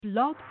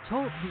Blog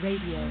Talk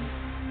Radio.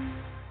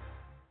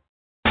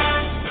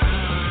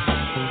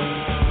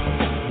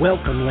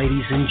 Welcome,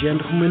 ladies and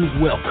gentlemen,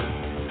 welcome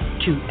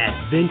to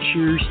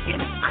Adventures in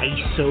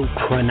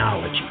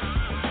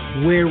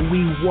Isochronology, where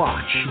we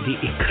watch the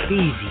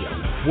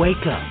Ecclesia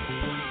wake up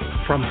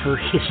from her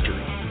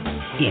history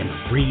in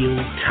real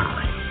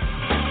time.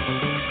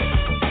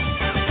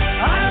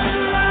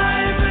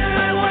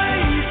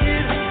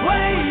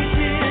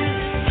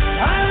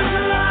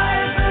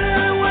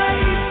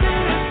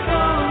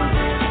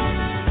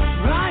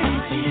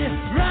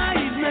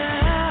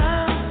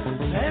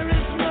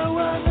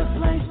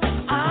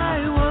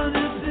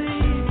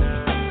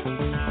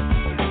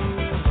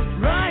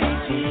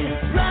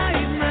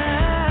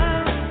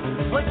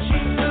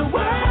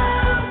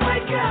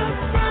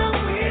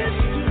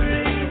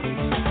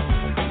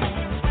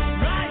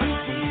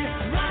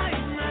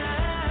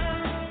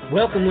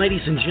 Welcome,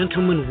 ladies and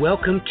gentlemen.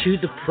 Welcome to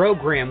the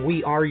program.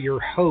 We are your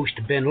host,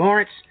 Ben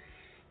Lawrence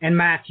and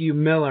Matthew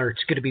Miller.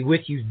 It's good to be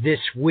with you this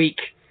week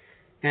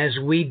as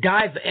we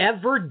dive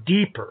ever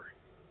deeper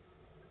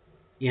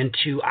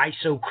into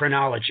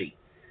isochronology.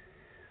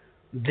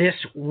 This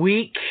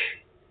week,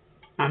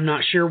 I'm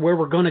not sure where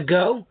we're going to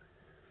go.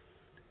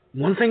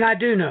 One thing I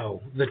do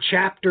know, the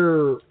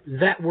chapter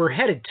that we're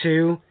headed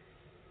to,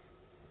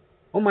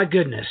 oh my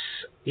goodness,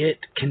 it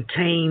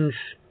contains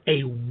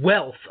a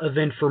wealth of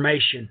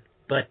information.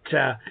 But,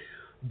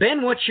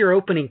 Ben, what's your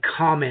opening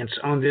comments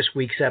on this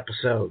week's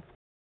episode?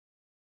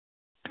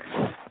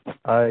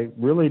 I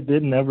really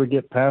didn't ever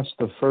get past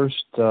the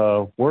first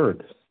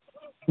word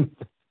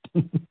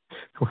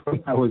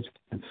when I was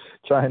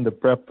trying to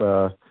prep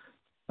for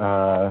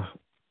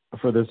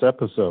this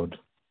episode.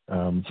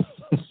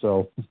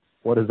 So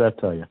what does that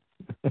tell you?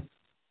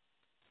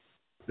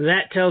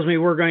 That tells me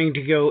we're going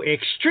to go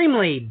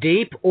extremely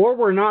deep, or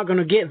we're not going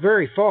to get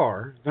very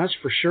far. That's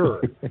for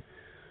sure.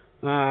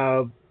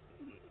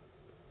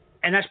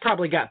 And that's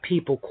probably got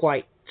people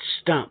quite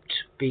stumped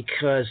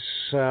because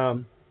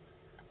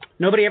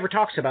nobody ever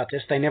talks about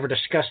this. They never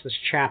discuss this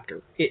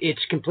chapter.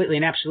 It's completely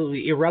and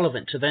absolutely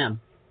irrelevant to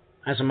them,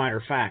 as a matter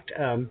of fact.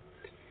 Ben,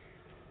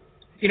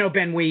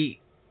 we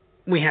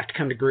have to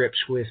come to grips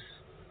with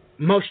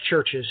most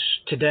churches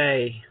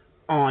today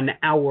on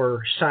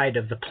our side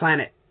of the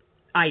planet,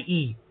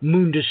 i.e.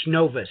 Mundus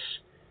Novus.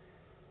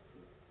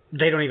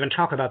 They don't even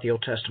talk about the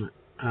Old Testament,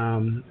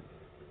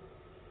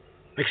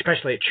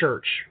 especially at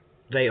church.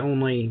 They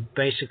only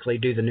basically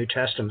do the New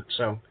Testament.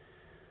 So,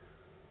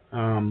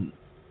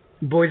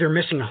 boy, they're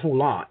missing a whole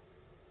lot.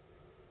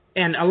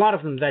 And a lot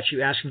of them that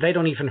you ask, they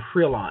don't even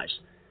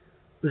realize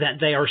that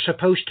they are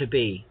supposed to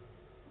be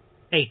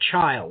a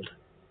child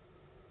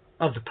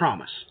of the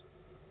promise.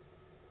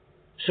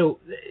 So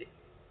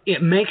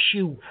it makes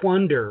you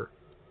wonder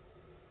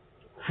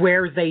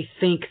where they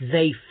think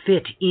they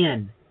fit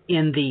in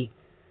the,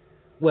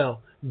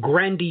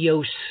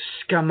 grandiose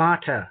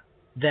schemata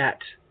that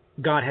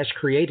God has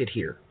created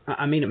here.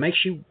 I mean, it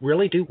makes you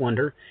really do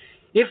wonder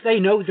if they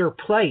know their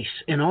place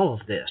in all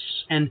of this.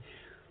 And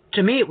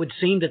to me, it would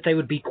seem that they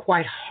would be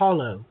quite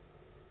hollow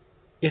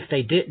if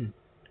they didn't.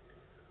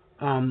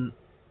 And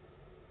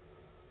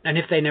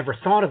if they never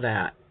thought of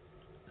that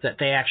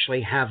they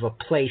actually have a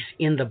place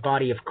in the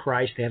body of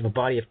Christ, they have a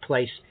body of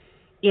place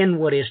in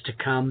what is to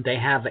come, they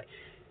have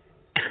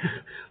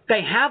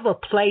a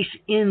place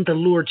in the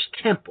Lord's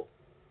temple.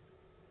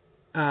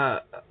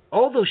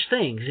 All those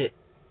things,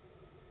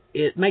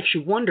 it makes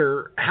you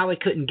wonder how they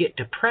couldn't get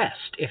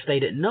depressed if they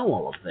didn't know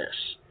all of this.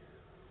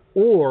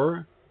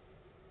 Or,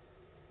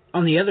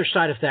 on the other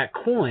side of that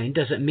coin,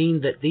 does it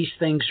mean that these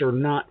things are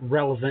not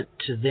relevant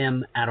to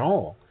them at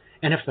all?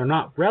 And if they're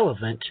not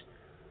relevant,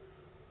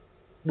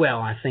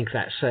 well, I think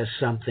that says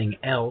something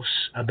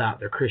else about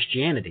their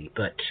Christianity.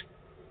 But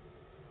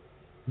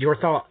your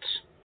thoughts?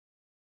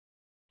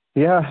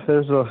 Yeah,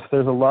 there's a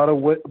lot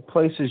of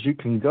places you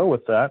can go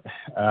with that.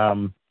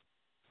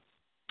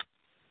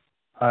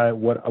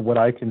 What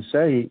I can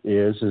say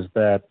is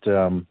that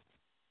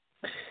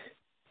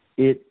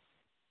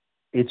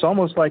it's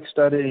almost like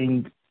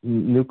studying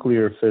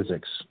nuclear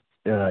physics.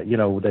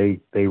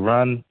 They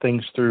run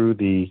things through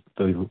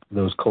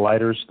those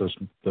colliders,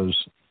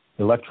 those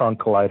electron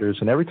colliders,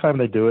 and every time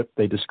they do it,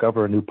 they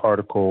discover a new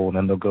particle, and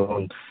then they'll go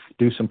and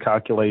do some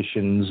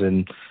calculations,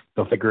 and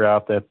they'll figure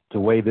out that the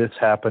way this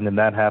happened and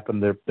that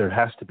happened, there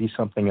has to be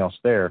something else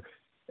there.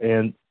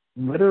 And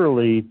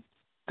literally,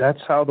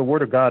 that's how the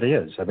Word of God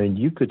is. I mean,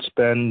 you could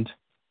spend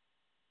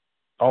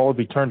all of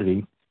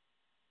eternity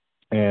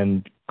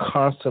and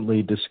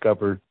constantly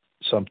discover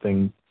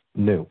something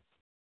new.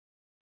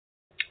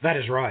 That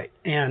is right.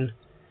 And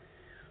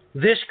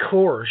this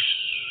course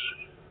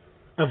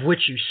of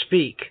which you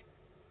speak,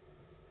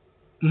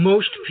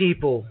 most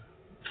people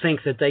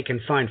think that they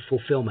can find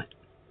fulfillment.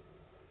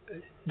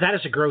 That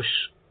is a gross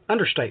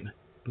understatement,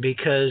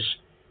 because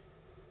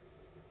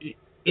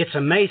it's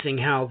amazing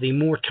how the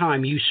more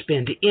time you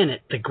spend in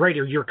it, the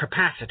greater your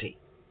capacity,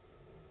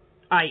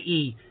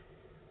 i.e.,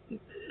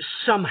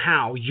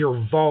 somehow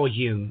your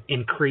volume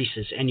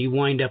increases and you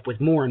wind up with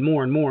more and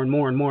more and more and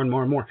more and more and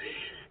more and more.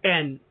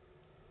 And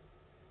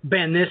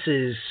Ben, this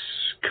is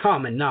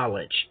common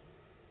knowledge.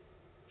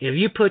 If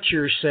you put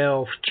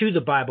yourself to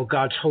the Bible,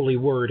 God's holy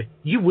word,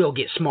 you will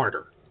get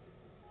smarter.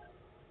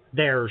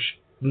 There's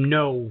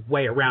no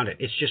way around it.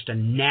 It's just a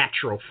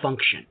natural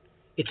function.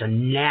 It's a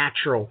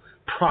natural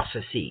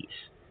processes.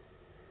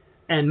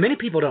 And many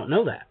people don't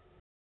know that.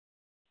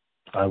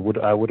 I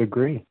would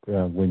agree.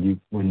 Even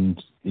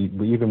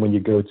when you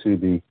go to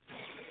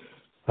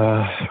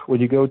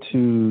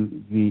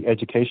the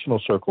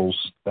educational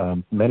circles,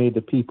 many of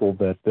the people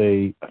that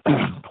they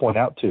point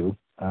out to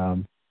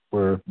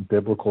were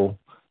biblical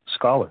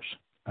scholars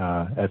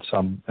at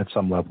some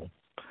level.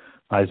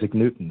 Isaac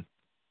Newton,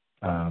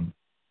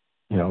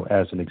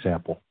 as an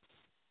example.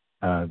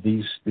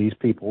 These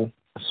people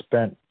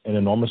spent an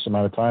enormous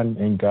amount of time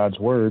in God's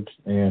Word,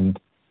 and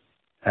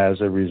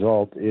as a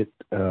result, it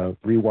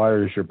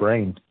rewires your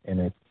brain in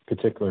a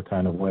particular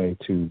kind of way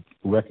to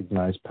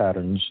recognize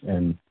patterns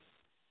and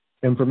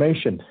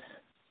information,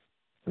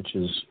 which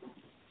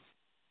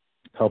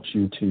helps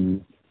you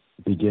to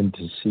begin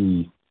to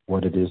see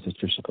what it is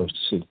that you're supposed to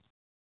see.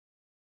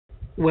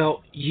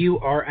 Well, you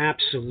are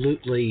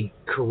absolutely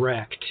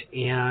correct,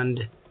 and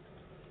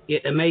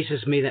it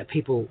amazes me that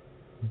people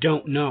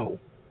don't know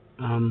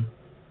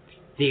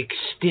the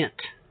extent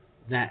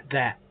that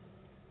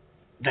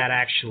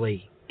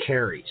actually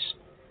carries,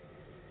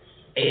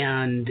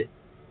 and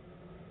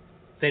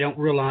they don't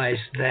realize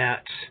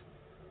that.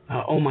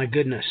 Oh my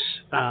goodness!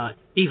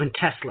 Even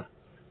Tesla,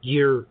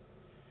 the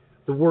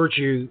words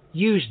you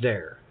used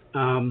there,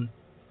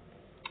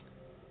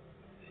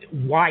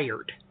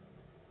 wired.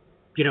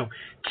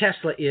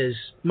 Tesla is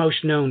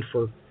most known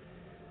for,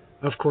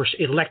 of course,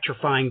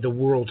 electrifying the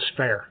World's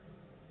Fair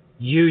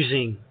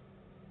using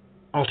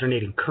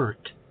alternating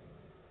current.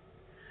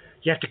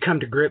 You have to come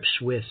to grips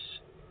with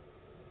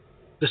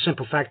the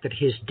simple fact that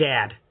his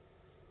dad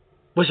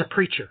was a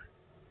preacher,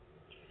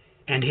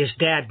 and his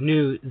dad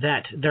knew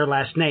that their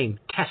last name,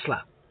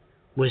 Tesla,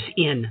 was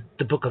in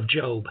the book of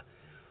Job,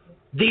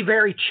 the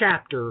very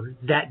chapter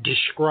that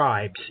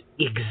describes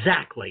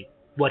exactly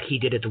what he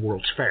did at the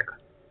World's Fair.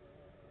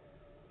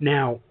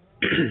 Now,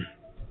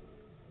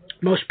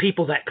 most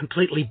people, that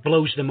completely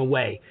blows them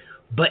away,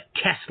 but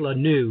Tesla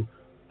knew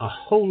a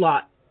whole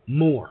lot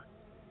more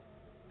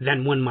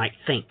than one might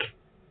think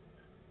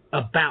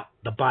about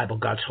the Bible,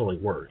 God's holy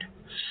word.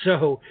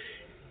 So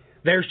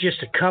there's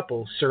just a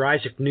couple, Sir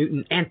Isaac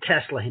Newton and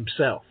Tesla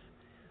himself.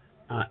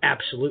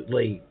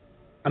 Absolutely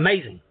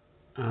amazing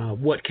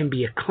what can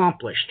be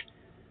accomplished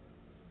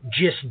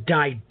just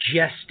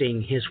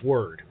digesting his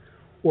word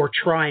or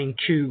trying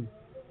to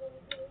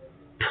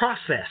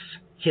process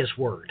his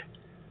word.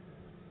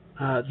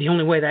 The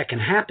only way that can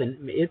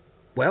happen,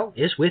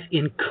 is with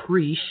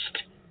increased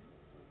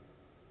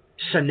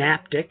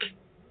synaptic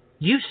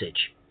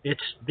usage.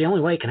 It's the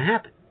only way it can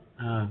happen.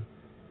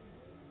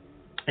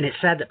 And it's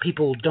sad that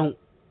people don't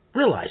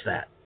realize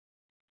that.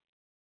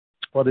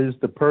 Well, it is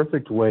the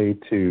perfect way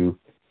to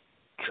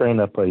train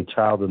up a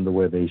child in the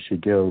way they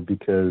should go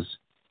because,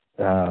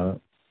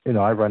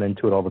 I run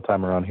into it all the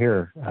time around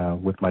here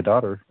with my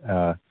daughter.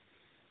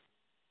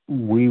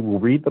 We will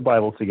read the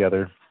Bible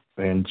together,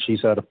 and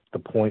she's at the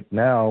point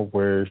now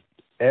where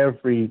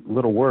every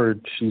little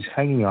word, she's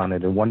hanging on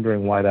it and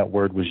wondering why that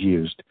word was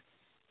used.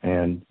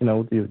 And,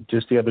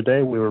 just the other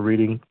day we were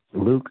reading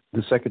Luke,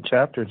 the 2nd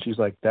chapter, and she's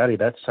like, Daddy,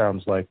 that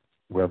sounds like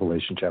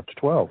Revelation chapter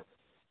 12.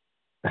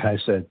 And I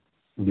said,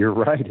 you're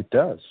right, it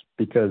does,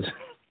 because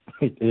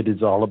it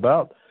is all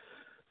about,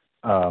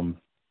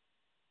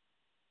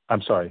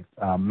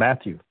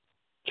 Matthew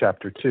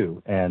chapter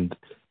 2. And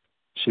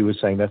she was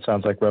saying that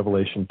sounds like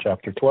Revelation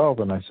chapter 12.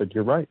 And I said,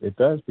 you're right, it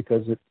does,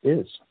 because it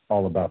is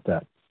all about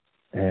that.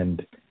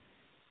 And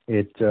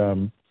it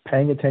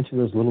paying attention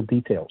to those little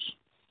details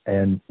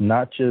and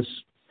not just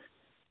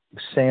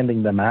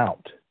sanding them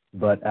out,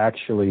 but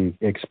actually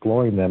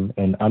exploring them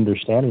and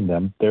understanding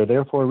them. They're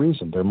there for a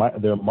reason.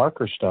 They're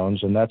marker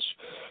stones, and that's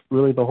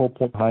really the whole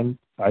point behind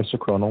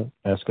isochronal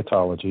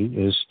eschatology,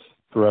 is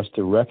for us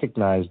to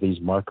recognize these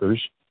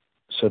markers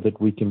so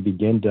that we can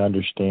begin to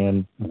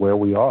understand where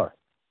we are.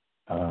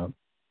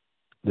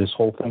 This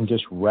whole thing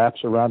just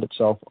wraps around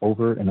itself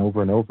over and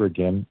over and over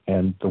again,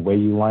 and the way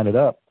you line it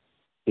up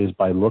is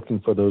by looking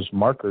for those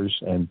markers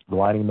and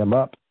lining them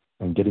up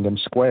and getting them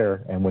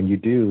square. And when you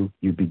do,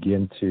 you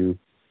begin to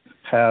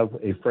have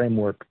a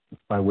framework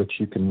by which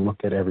you can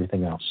look at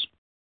everything else.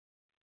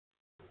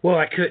 Well,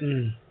 I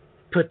couldn't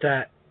put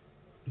that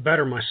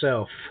better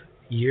myself.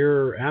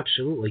 You're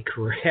absolutely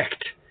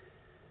correct.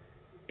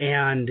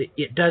 And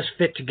it does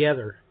fit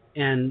together,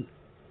 and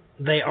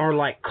they are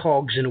like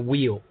cogs in a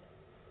wheel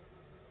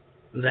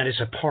that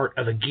is a part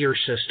of a gear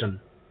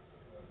system.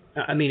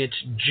 I mean, it's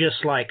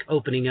just like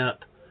opening up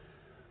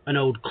an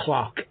old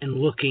clock and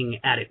looking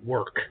at it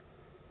work.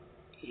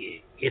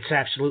 It's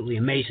absolutely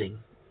amazing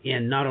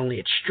in not only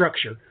its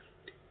structure,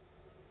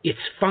 its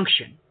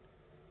function,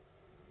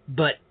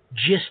 but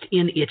just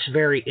in its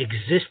very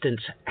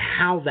existence,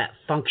 how that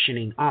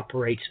functioning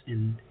operates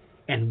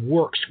and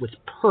works with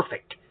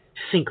perfect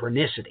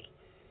synchronicity.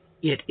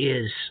 It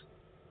is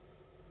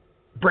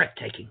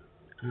breathtaking.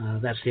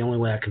 That's the only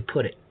way I can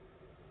put it.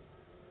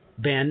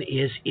 Ben,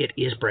 it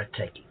is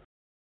breathtaking.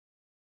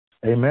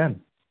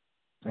 Amen.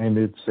 And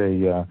it's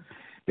a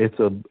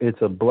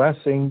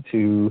blessing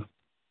to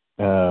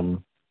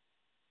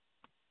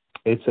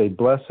it's a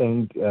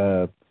blessing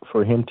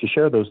for him to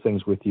share those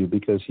things with you,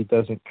 because he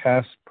doesn't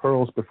cast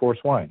pearls before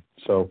swine.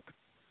 So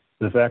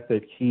the fact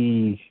that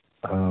he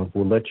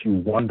will let you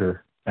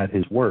wonder at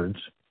his words,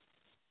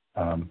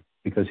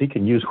 because he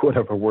can use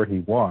whatever word he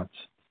wants,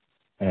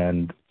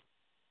 and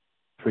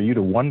for you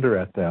to wonder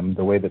at them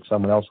the way that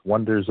someone else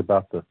wonders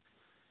about the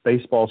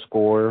baseball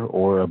score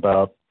or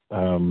about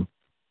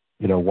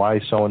why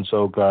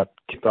so-and-so got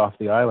kicked off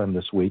the island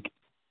this week,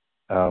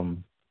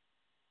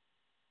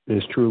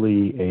 is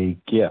truly a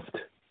gift.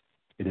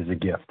 It is a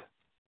gift.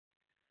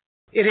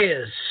 It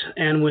is.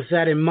 And with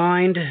that in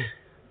mind,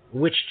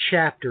 which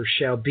chapter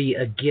shall be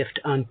a gift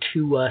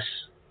unto us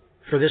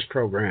for this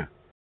program?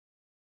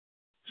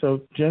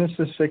 So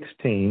Genesis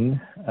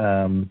 16,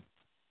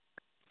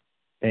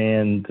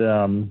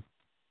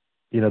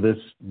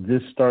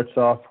 this starts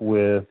off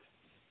with,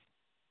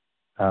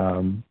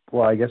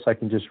 I guess I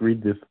can just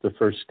read the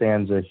first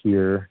stanza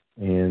here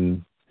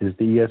is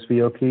the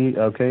ESV okay,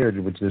 or is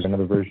there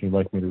another version you'd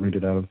like me to read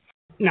it out of?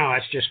 No,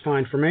 that's just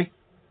fine for me.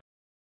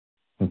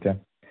 Okay.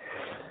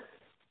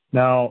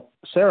 Now,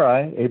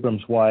 Sarai,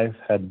 Abram's wife,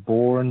 had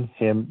borne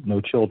him no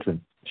children.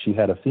 She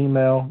had a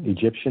female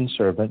Egyptian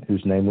servant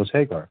whose name was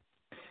Hagar.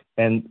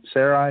 And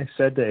Sarai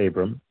said to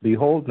Abram,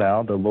 "Behold,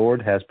 now the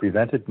Lord has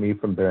prevented me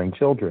from bearing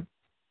children.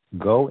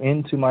 Go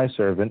in to my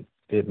servant.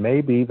 It may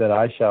be that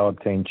I shall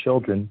obtain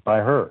children by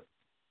her."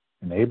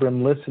 And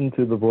Abram listened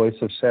to the voice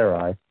of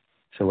Sarai.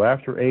 So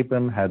after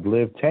Abram had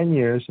lived 10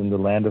 years in the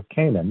land of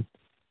Canaan,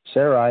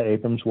 Sarai,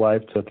 Abram's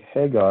wife, took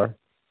Hagar,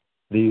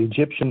 the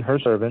Egyptian, her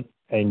servant,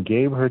 and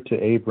gave her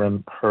to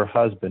Abram, her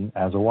husband,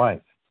 as a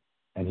wife.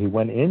 And he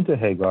went in to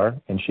Hagar,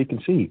 and she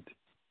conceived.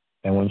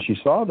 And when she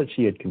saw that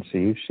she had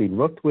conceived, she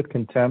looked with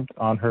contempt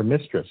on her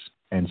mistress.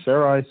 And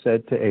Sarai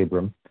said to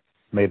Abram,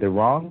 "May the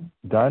wrong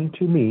done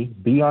to me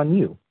be on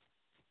you.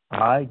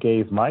 I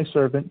gave my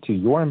servant to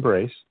your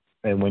embrace,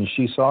 and when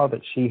she saw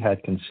that she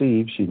had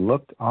conceived, she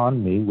looked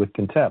on me with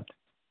contempt.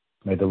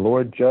 May the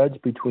Lord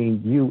judge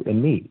between you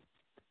and me."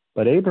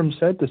 But Abram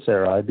said to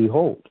Sarai,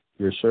 "Behold,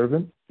 your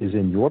servant is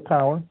in your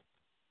power.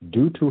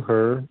 Do to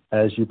her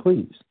as you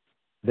please."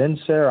 Then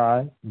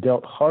Sarai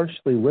dealt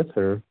harshly with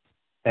her,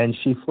 and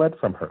she fled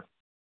from her.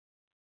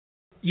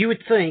 You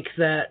would think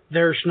that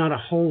there's not a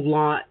whole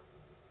lot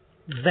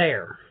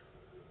there.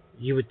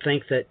 You would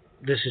think that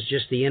this is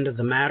just the end of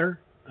the matter.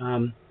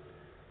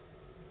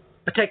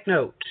 But take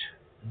note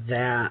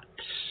that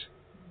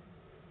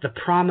the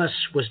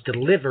promise was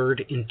delivered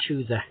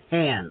into the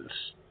hands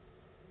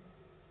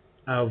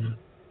of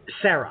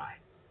Sarai.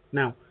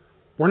 Now,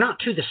 we're not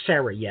to the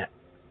Sarah yet.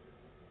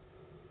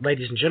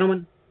 Ladies and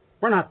gentlemen,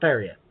 we're not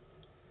there yet.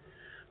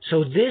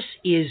 So this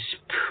is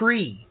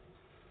pre-rename.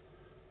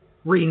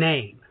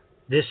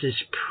 This is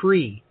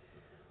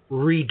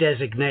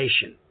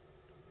pre-redesignation.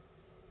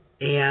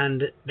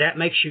 And that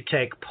makes you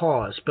take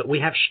pause. But we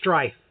have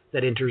strife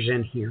that enters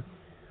in here.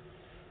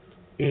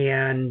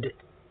 And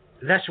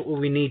that's what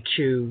we need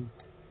to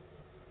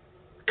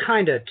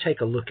kind of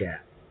take a look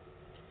at.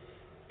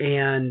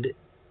 And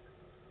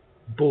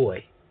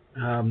boy,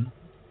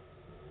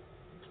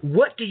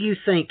 what do you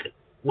think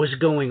was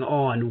going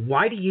on?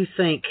 Why do you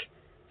think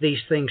these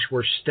things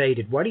were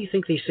stated? Why do you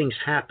think these things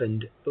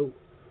happened?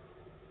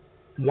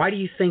 Why do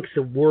you think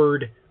the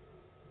word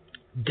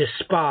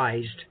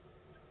despised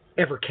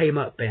ever came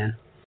up, Ben?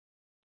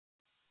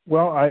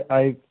 Well,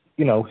 I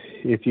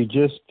if you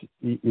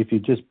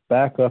just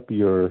back up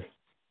your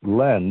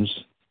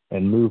lens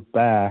and move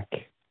back,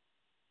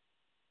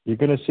 you're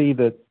going to see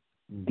that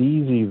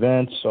these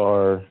events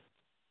are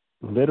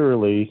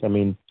literally,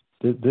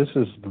 this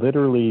is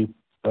literally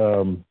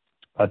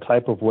a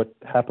type of what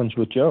happens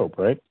with Job,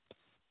 right?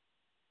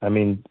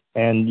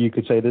 And you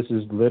could say this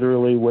is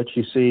literally what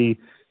you see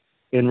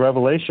in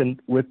Revelation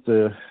with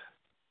the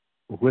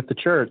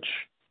church,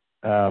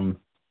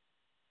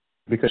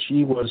 because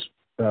she was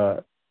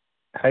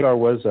Hagar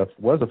was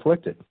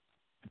afflicted,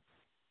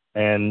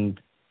 and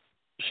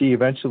she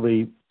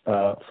eventually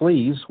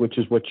flees, which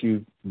is what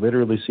you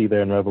literally see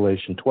there in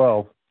Revelation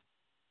 12.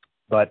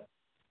 But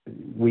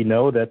we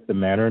know that the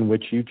manner in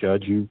which you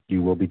judge, you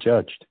will be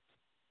judged.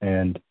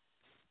 And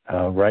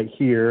right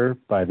here,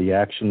 by the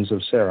actions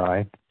of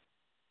Sarai,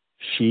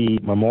 she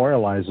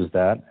memorializes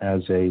that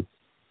as a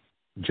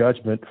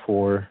judgment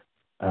for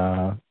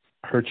her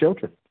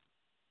children.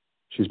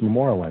 She's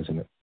memorializing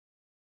it.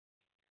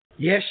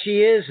 Yes,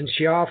 she is, and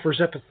she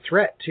offers up a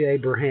threat to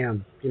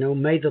Abraham.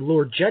 May the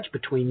Lord judge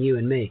between you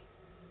and me.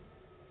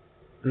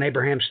 And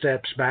Abraham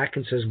steps back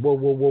and says, whoa,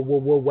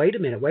 wait a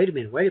minute.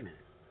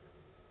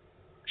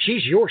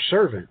 She's your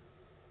servant,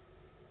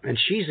 and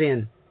she's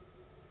in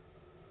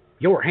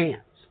your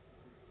hands.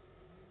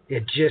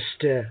 It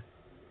just,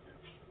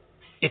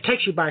 it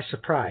takes you by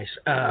surprise.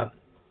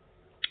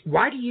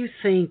 Why do you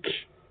think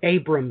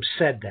Abram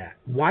said that?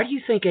 Why do you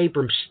think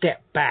Abram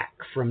stepped back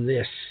from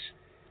this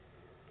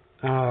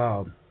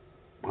I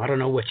don't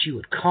know what you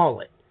would call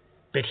it,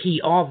 but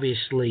he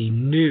obviously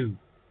knew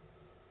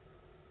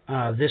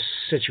this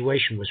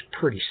situation was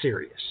pretty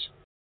serious.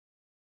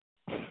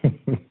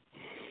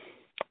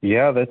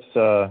 Yeah,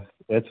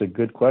 that's a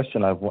good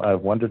question. I've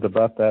wondered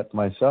about that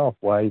myself.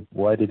 Why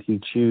did he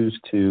choose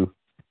to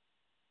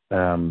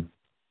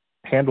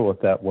handle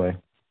it that way?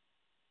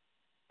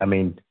 I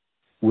mean,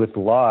 with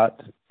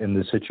Lot in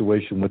the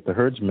situation with the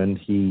herdsman,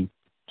 he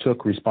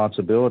took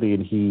responsibility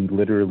and he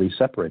literally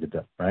separated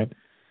them, right?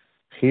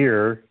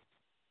 Here,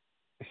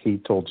 he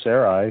told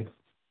Sarai,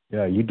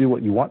 yeah, you do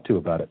what you want to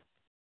about it.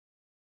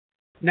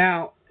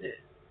 Now,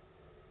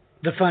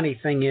 the funny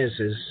thing is,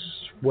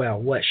 well,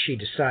 what she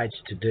decides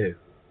to do.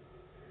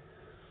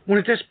 When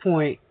at this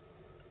point,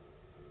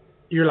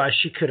 you realize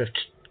she could have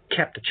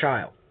kept the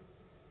child.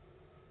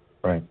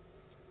 Right.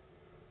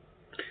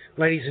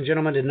 Ladies and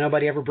gentlemen, did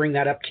nobody ever bring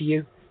that up to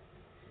you?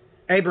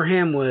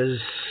 Abram was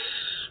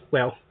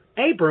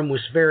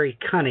very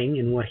cunning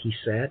in what he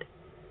said.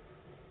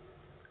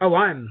 Oh,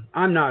 I'm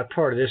not a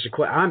part of this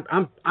equation.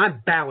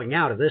 I'm bowing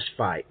out of this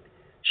fight.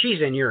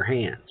 She's in your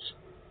hands.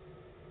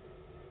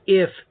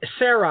 If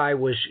Sarai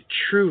was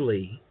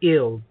truly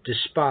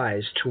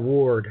ill-disposed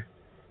toward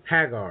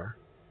Hagar,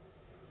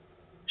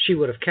 she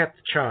would have kept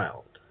the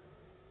child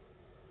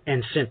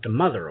and sent the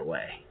mother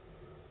away.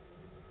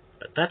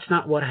 But that's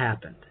not what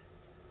happened.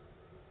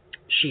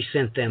 She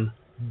sent them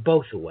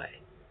both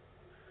away.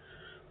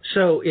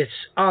 So it's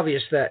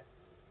obvious that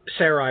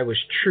Sarai was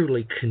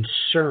truly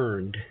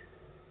concerned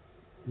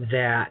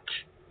that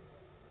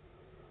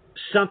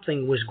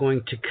something was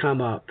going to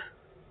come up,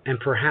 and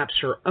perhaps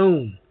her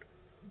own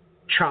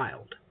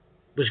child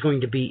was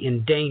going to be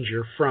in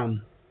danger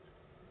from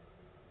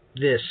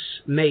this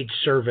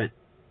maidservant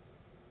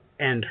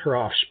and her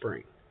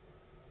offspring.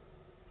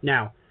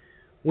 Now,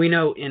 we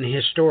know in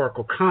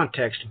historical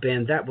context,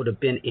 Ben, that would have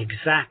been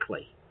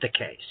exactly the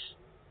case.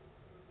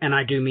 And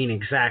I do mean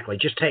exactly.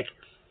 Just take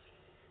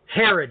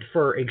Herod,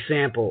 for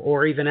example,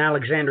 or even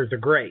Alexander the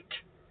Great.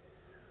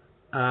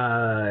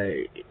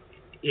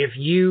 If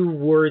you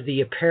were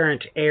the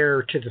apparent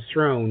heir to the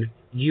throne,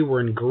 you were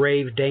in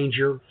grave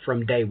danger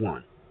from day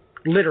one.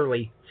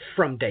 Literally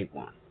from day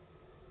one.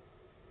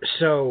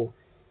 So,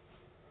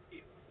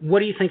 what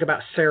do you think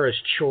about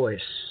Sarah's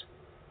choice?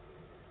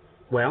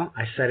 Well,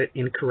 I said it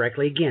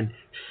incorrectly again.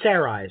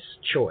 Sarai's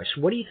choice.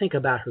 What do you think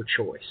about her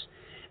choice?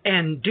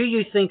 And do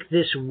you think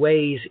this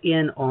weighs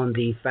in on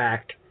the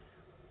fact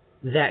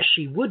that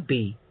she would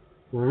be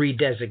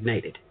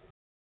redesignated?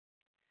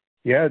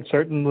 Yeah, it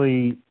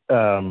certainly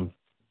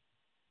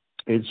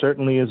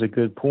is a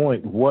good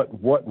point.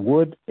 What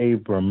would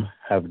Abram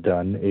have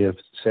done if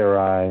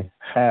Sarai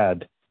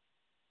had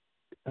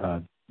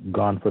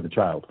gone for the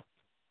child?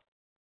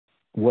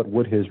 What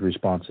would his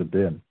response have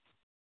been?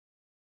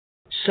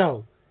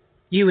 So,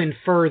 you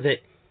infer that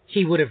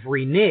he would have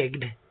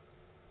reneged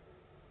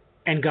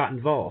and got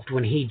involved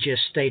when he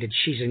just stated,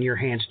 she's in your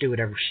hands, do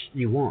whatever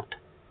you want.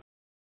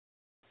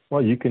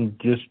 Well, you can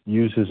just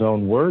use his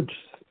own words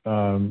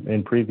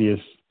in previous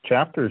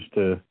chapters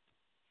to,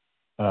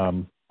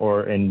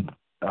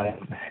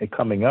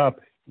 coming up,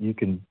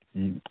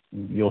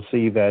 you'll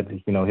see that,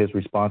 his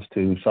response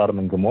to Sodom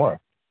and Gomorrah,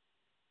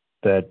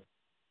 that,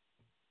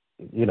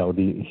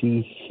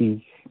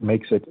 he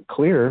makes it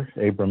clear,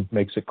 Abram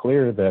makes it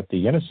clear that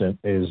the innocent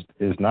is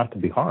not to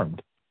be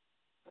harmed.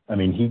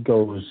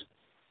 It's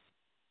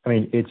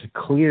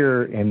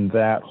clear in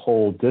that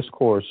whole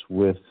discourse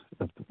with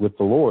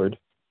the Lord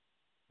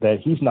that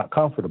he's not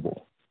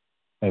comfortable.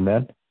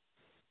 Amen.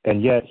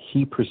 And yet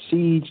he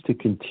proceeds to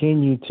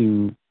continue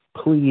to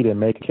plead and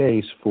make a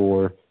case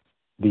for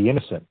the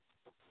innocent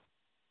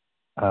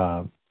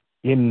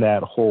in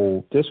that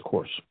whole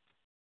discourse.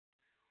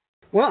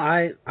 Well,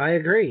 I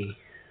agree.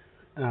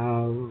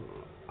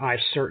 I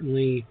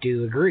certainly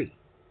do agree.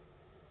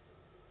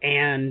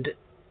 And,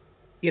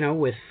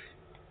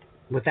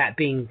 with that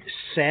being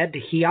said,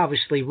 he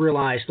obviously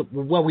realized that,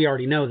 well, we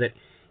already know that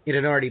it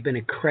had already been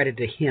accredited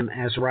to him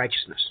as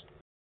righteousness.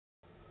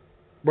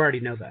 We already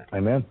know that.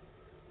 Amen.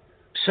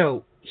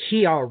 So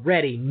he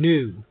already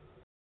knew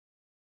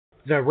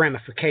the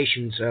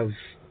ramifications of,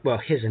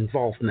 his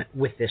involvement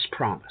with this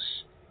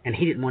promise. And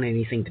he didn't want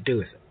anything to do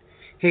with it.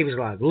 He was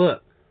like,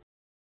 look,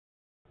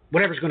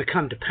 whatever's going to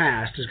come to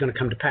pass is going to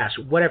come to pass.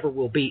 Whatever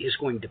will be is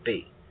going to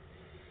be.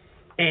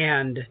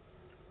 And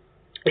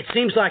it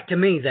seems like to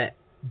me that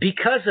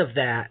because of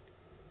that,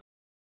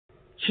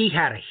 he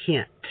had a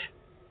hint.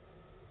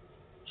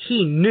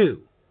 He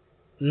knew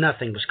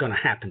nothing was going to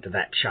happen to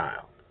that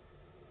child.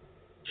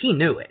 He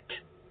knew it.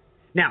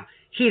 Now,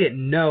 he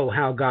didn't know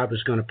how God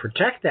was going to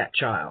protect that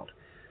child,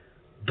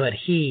 but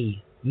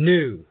he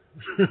knew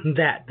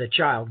that the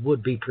child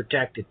would be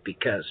protected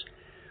because,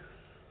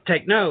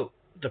 take note,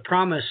 the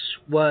promise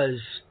was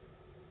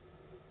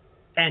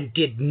and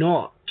did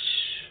not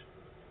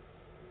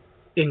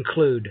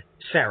include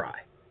Sarai.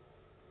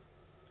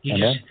 You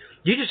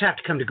just have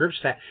to come to grips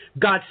with that.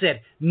 God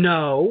said,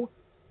 no,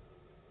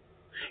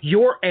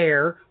 your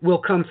heir will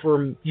come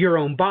from your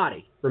own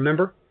body,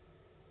 remember?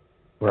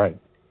 Right.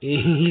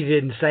 He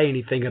didn't say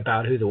anything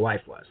about who the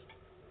wife was.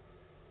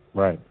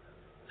 Right.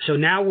 So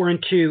now we're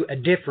into a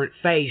different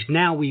phase.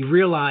 Now we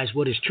realize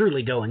what is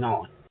truly going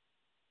on.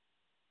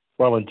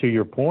 Well, and to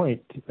your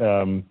point,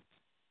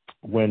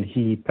 when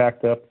he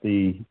packed up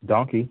the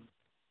donkey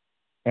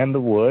and the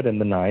wood and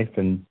the knife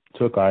and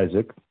took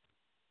Isaac,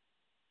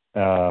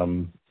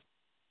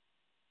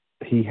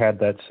 he had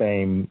that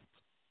same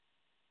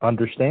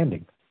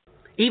understanding.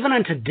 Even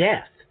unto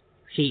death,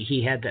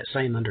 he had that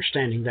same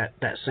understanding,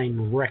 that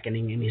same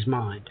reckoning in his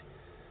mind.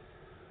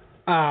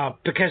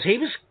 Because he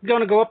was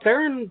going to go up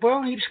there and,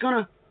 well, he was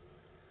going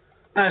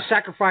to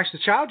sacrifice the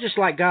child just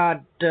like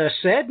God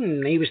said,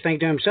 and he was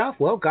thinking to himself,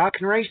 well, God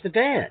can raise the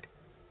dead.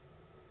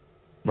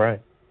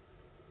 Right.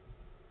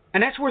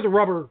 And that's where the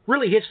rubber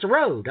really hits the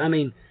road. I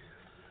mean,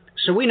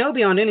 so we know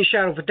beyond any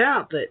shadow of a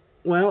doubt that,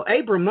 well,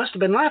 Abram must have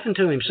been laughing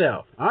to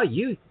himself. Oh,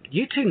 you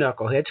two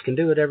knuckleheads can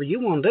do whatever you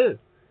want to do.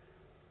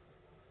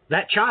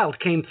 That child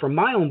came from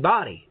my own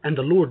body, and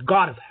the Lord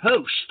God of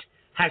hosts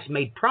has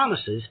made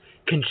promises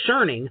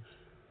concerning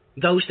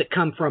those that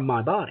come from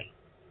my body.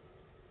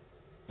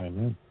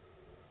 Amen.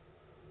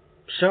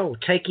 So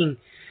taking,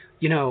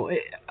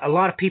 a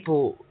lot of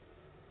people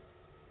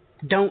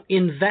don't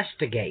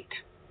investigate.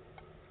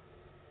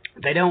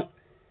 They don't,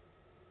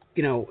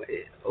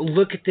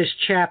 look at this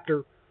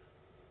chapter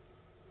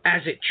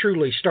as it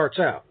truly starts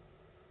out.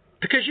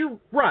 Because you're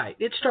right,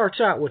 it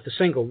starts out with a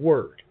single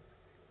word,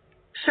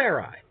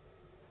 Sarai.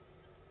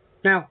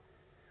 Now,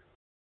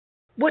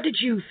 what did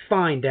you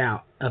find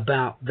out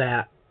about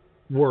that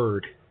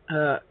word?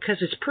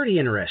 Because it's pretty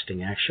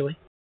interesting, actually.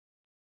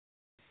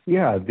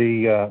 Yeah,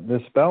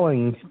 the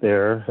spelling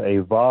there,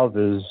 a vav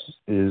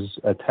is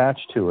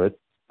attached to it,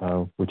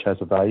 which has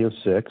a value of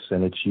 6,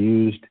 and it's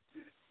used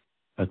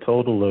a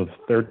total of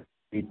 30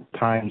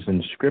 times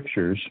in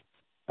scriptures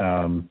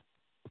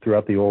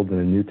throughout the Old and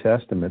the New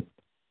Testament,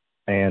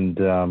 and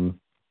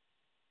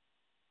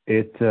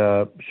it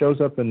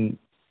shows up in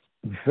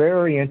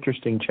very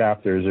interesting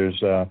chapters.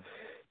 There's a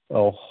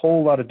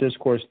whole lot of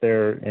discourse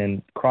there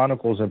in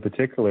Chronicles in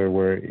particular,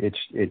 where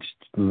it's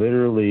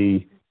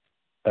literally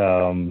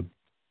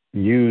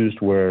used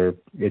where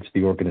it's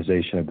the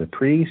organization of the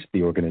priests,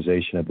 the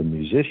organization of the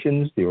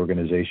musicians, the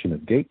organization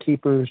of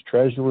gatekeepers,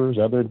 treasurers,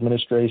 other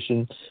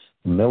administration,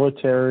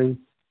 military,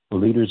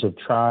 leaders of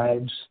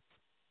tribes.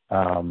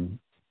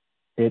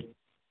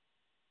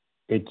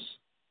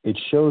 It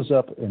shows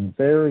up in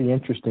very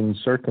interesting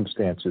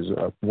circumstances.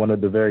 One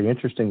of the very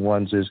interesting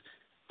ones is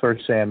 1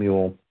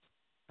 Samuel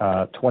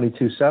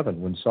 22:7,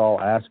 when Saul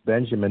asked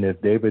Benjamin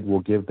if David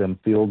will give them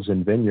fields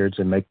and vineyards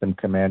and make them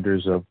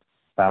commanders of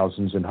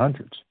thousands and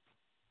hundreds,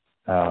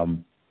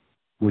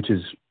 which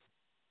is,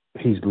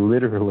 he's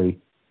literally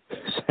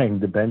saying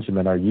to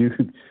Benjamin, are you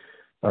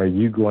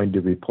going to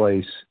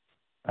replace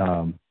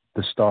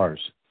the stars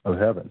of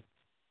heaven?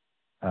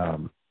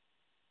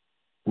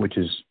 Which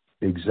is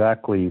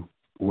exactly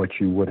what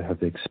you would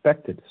have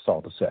expected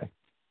Saul to say,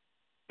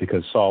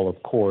 because Saul,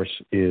 of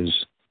course, is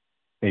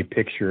a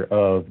picture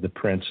of the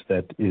prince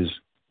that is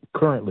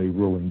currently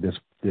ruling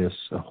this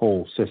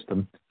whole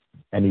system,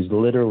 and he's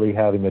literally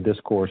having a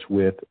discourse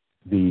with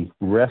the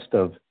rest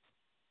of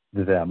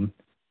them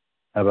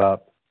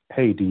about,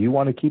 hey, do you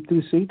want to keep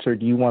these seats, or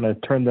do you want to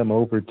turn them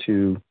over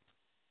to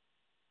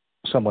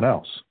someone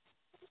else?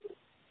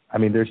 I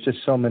mean, there's just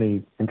so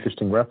many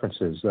interesting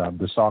references.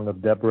 The Song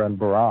of Deborah and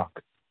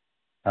Barak,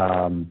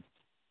 1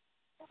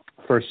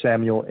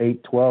 Samuel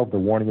 8:12, the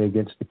warning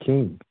against the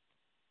king.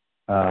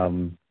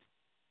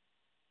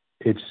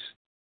 It's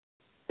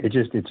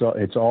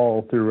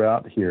all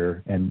throughout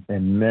here, and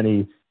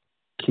many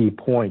key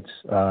points.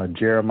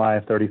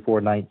 Jeremiah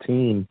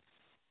 34:19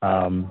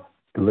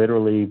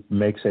 literally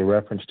makes a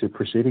reference to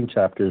preceding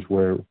chapters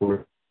where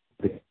we're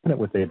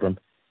with Abram,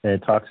 and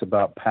it talks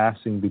about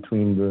passing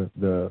between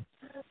the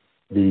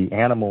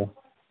animal,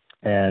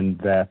 and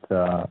that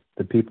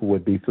the people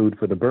would be food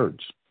for the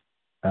birds.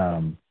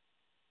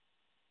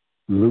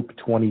 Luke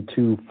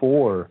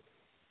 22:4,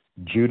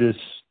 Judas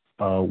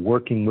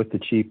working with the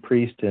chief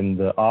priest and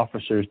the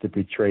officers to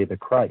betray the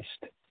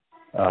Christ.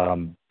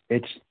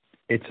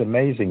 It's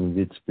amazing.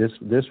 It's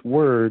this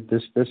word,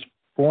 this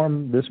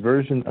form, this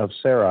version of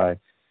Sarai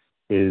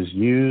is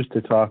used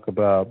to talk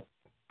about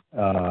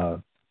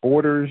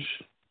order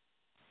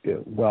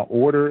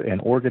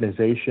and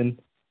organization,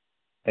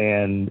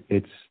 and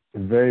it's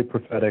very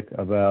prophetic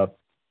about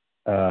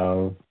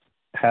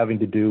having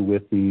to do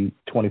with the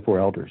 24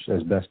 elders,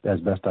 as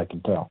best I can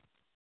tell.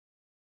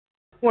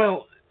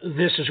 Well,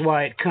 this is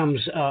why it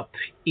comes up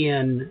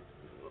in,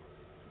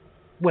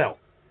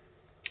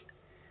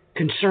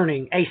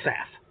 concerning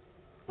Asaph.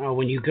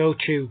 When you go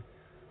to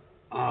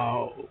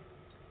all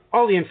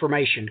the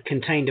information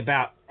contained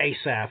about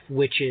Asaph,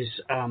 which is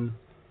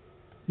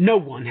no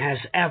one has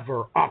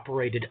ever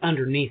operated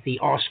underneath the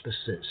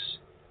auspices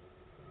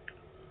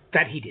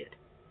that he did.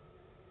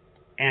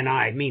 And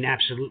I mean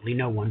absolutely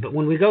no one. But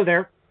when we go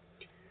there,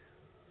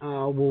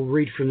 we'll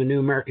read from the New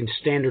American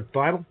Standard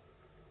Bible.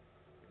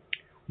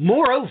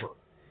 Moreover,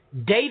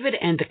 David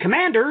and the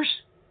commanders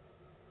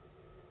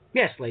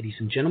Yes, ladies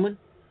and gentlemen,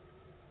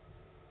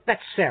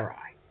 that's Sarai.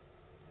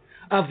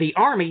 Of the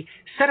army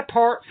set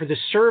apart for the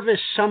service,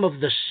 some of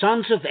the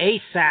sons of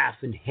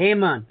Asaph and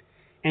Heman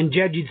and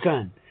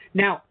Jeduthun.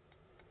 Now,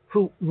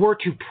 who were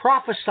to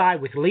prophesy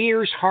with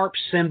lyres, harps,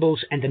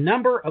 cymbals, and the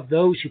number of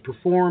those who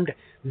performed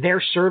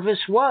their service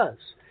was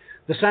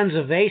the sons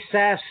of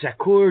Asaph,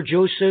 Zakur,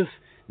 Joseph,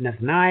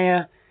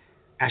 Nethaniah,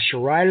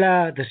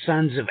 Asharilah. The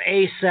sons of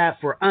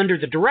Asaph were under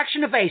the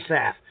direction of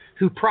Asaph,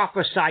 who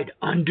prophesied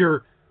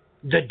under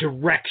the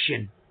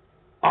direction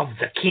of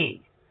the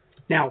king.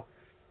 Now,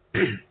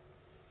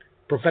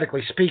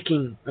 prophetically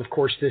speaking, of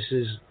course, this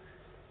is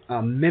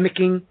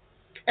mimicking,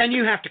 and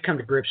you have to come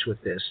to grips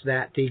with this,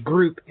 that the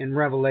group in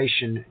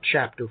Revelation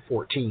chapter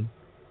 14,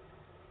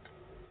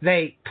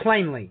 they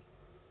plainly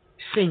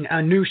sing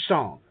a new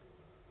song,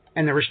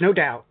 and there is no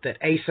doubt that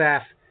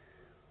Asaph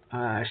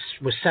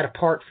was set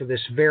apart for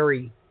this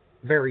very,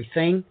 very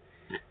thing.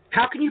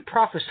 How can you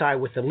prophesy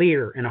with a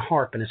lyre and a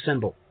harp and a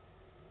cymbal?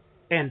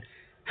 And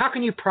how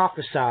can you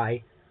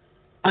prophesy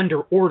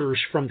under orders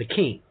from the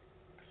king?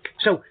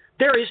 So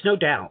there is no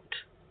doubt,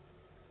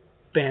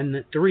 Ben,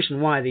 that the reason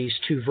why these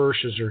two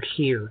verses are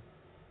here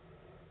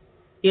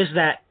is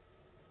that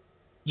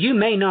you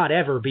may not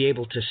ever be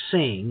able to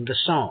sing the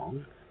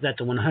song that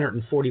the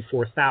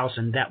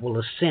 144,000 that will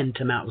ascend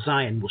to Mount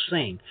Zion will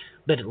sing,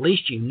 but at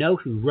least you know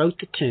who wrote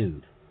the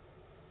tune.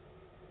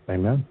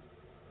 Amen.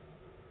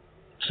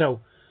 So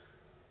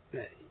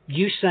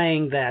you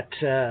saying that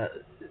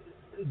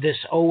this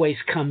always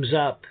comes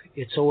up,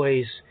 it's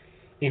always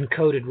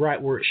encoded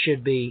right where it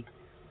should be,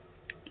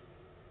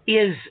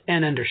 is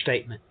an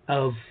understatement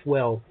of,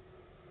 well,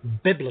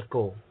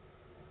 biblical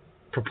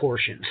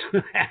proportions,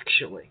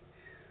 actually.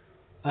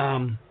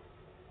 And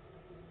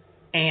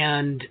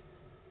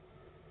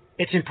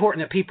it's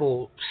important that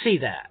people see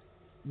that.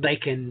 They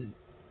can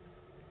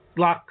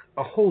lock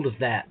a hold of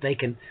that. They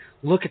can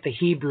look at the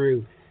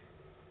Hebrew,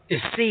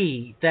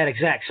 see that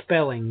exact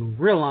spelling,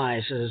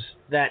 realizes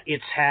that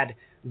it's had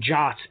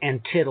jots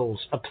and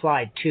tittles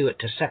applied to it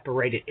to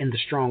separate it in the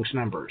Strong's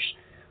numbers,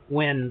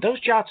 when those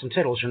jots and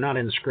tittles are not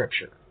in the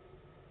Scripture.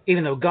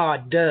 Even though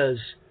God does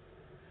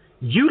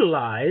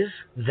utilize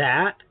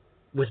that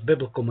with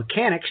biblical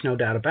mechanics, no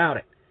doubt about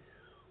it.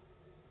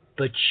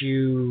 But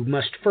you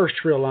must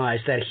first realize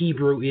that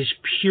Hebrew is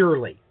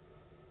purely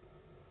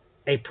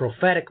a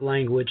prophetic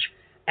language,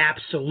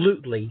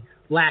 absolutely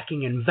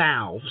lacking in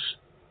vowels,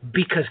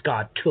 because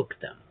God took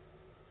them.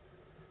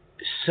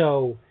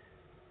 So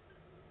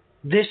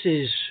this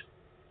is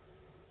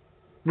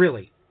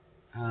really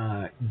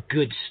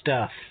good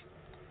stuff.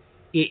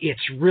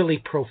 It's really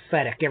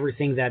prophetic,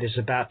 everything that is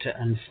about to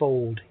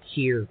unfold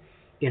here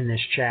in this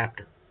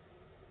chapter.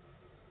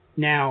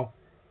 Now,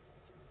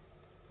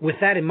 with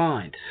that in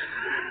mind,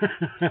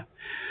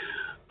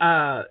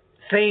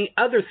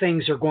 other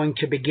things are going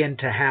to begin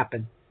to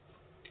happen,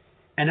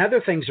 and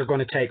other things are going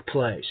to take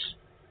place,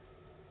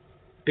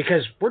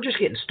 because we're just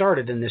getting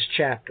started in this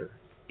chapter,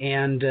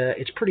 and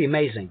it's pretty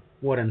amazing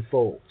what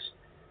unfolds.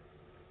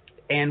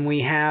 And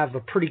we have a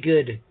pretty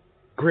good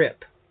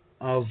grip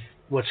of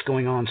what's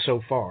going on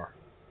so far,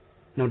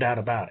 no doubt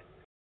about it.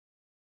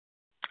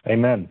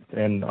 Amen.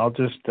 And I'll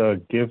just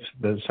give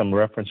some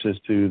references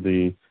to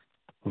the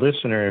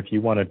listener if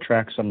you want to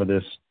track some of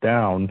this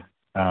down.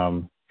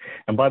 And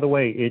by the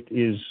way,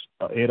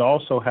 it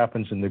also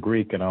happens in the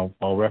Greek, and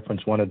I'll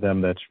reference one of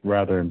them that's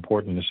rather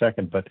important in a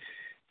second. But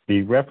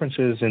the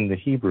references in the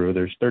Hebrew,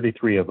 there's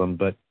 33 of them,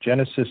 but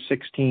Genesis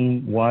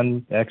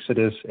 16:1,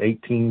 Exodus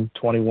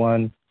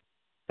 18:21,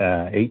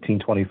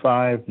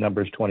 18:25,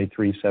 Numbers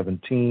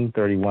 23:17,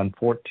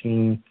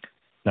 31:14,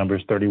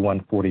 Numbers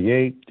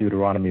 31:48,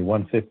 Deuteronomy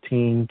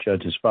 1:15,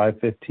 Judges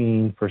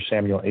 5:15, 1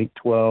 Samuel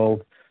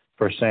 8:12,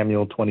 1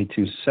 Samuel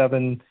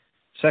 22:7,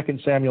 2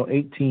 Samuel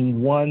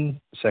 18:1,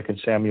 2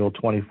 Samuel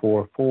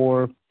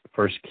 24:4,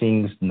 1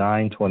 Kings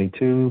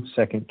 9:22,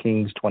 2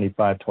 Kings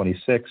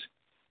 25:26,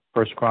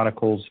 1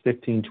 Chronicles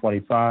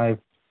 15:25,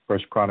 1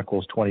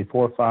 Chronicles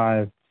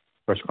 24:5,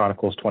 1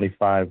 Chronicles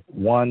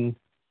 25:1,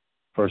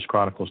 1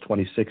 Chronicles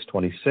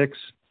 26:26,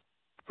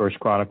 1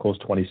 Chronicles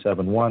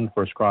 27:1,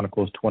 1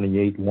 Chronicles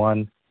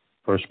 28:1,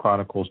 1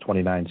 Chronicles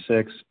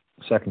 29:6,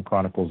 2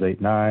 Chronicles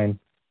 8:9,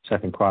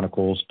 2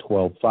 Chronicles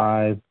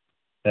 12:5,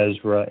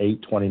 Ezra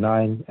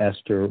 8:29,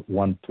 Esther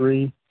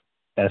 1:3,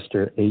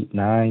 Esther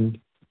 8:9,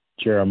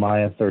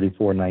 Jeremiah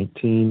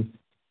 34:19,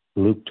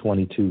 Luke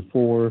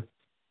 22:4,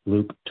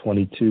 Luke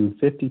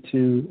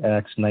 22:52,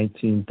 Acts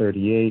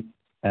 19:38,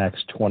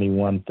 Acts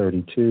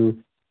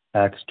 21:32,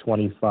 Acts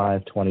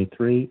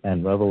 25:23,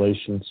 and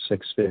Revelation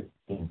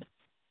 6:15.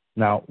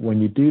 Now,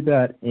 when you do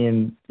that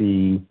in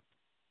the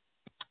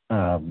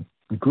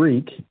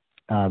Greek,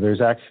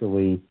 there's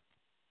actually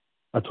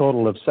a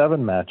total of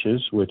 7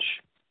 matches, which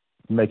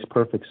makes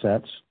perfect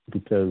sense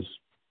because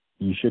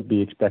you should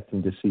be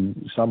expecting to see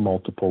some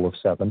multiple of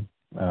 7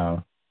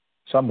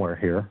 somewhere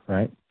here,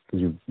 right?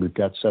 Because we've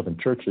got 7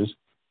 churches.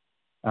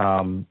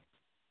 And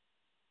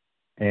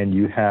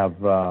you have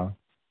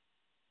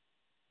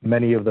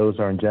many of those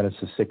are in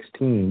Genesis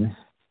 16.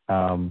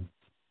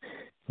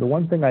 the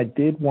one thing I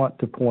did want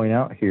to point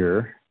out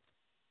here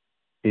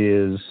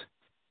is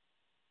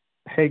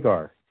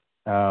Hagar.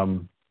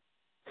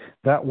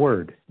 That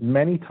word,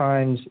 many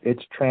times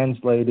it's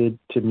translated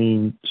to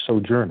mean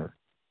sojourner.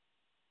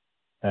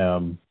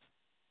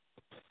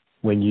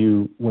 When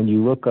you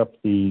look up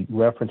the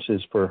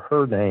references for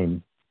her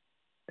name,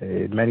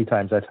 many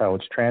times that's how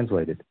it's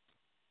translated.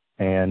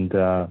 And,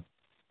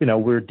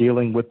 we're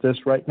dealing with this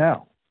right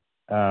now.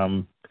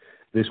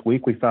 This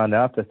week we found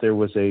out that there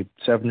was a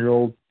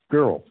 7-year-old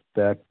girl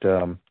that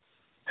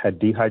had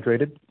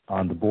dehydrated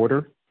on the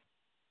border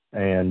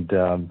and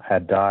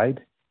had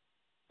died.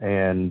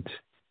 And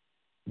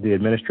the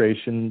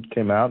administration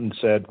came out and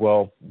said,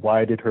 well,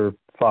 why did her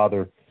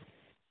father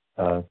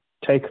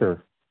take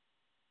her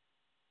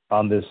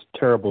on this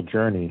terrible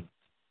journey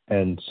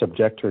and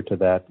subject her to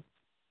that?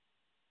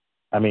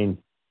 I mean,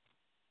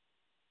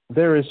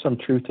 there is some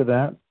truth to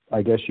that,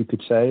 I guess you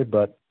could say,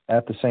 but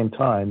at the same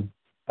time,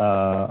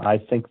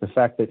 I think the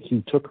fact that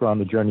he took her on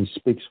the journey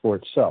speaks for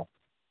itself.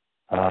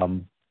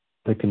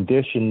 The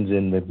conditions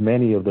in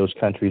many of those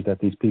countries that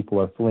these people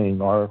are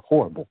fleeing are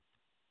horrible.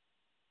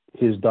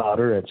 His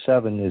daughter at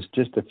 7 is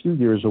just a few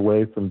years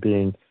away from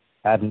being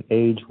at an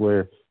age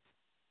where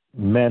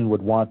men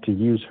would want to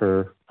use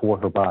her for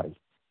her body.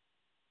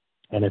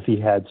 And if he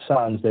had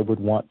sons, they would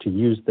want to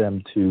use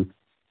them to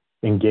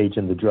engage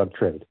in the drug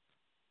trade.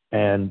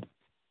 And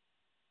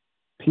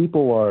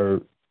people are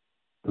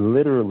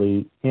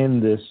literally in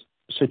this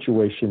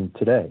situation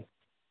today.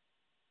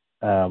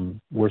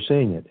 We're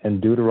seeing it in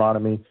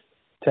Deuteronomy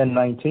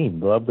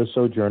 10:19. Love the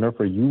sojourner,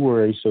 for you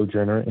were a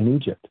sojourner in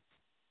Egypt.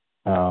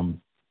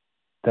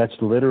 That's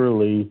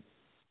literally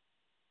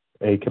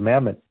a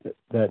commandment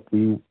that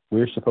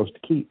we're supposed to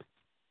keep.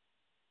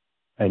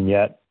 And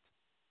yet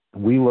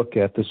we look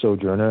at the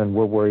sojourner and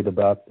we're worried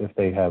about if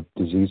they have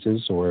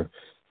diseases or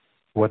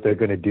what they're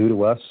going to do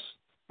to us.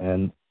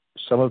 And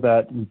some of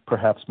that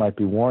perhaps might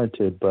be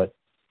warranted, but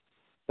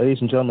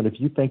ladies and gentlemen, if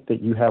you think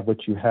that you have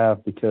what you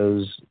have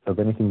because of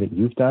anything that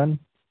you've done,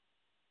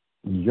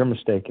 you're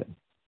mistaken.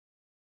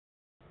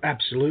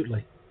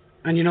 Absolutely.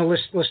 And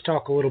let's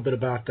talk a little bit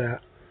about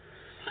that.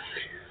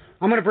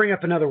 I'm going to bring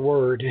up another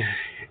word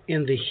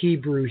in the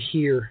Hebrew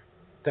here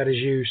that is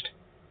used.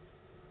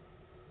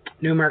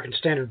 New American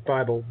Standard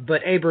Bible.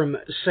 But Abram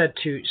said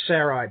to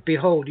Sarai,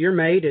 behold, your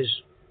maid is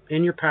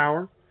in your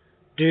power.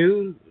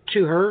 Do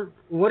to her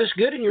what is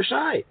good in your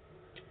sight.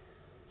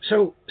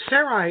 So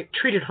Sarai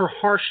treated her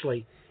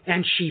harshly,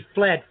 and she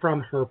fled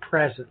from her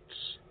presence.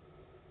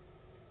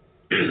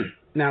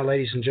 Now,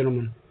 ladies and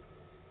gentlemen,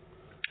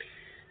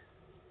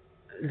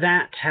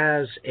 that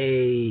has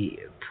a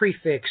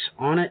prefix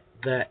on it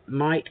that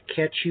might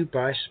catch you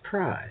by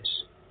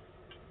surprise.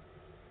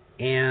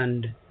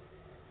 And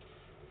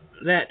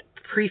that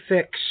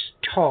prefix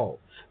tov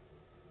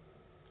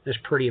is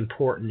pretty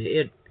important.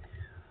 It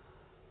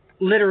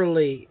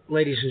literally,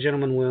 ladies and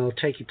gentlemen, will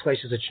take you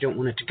places that you don't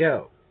want it to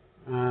go.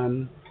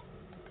 And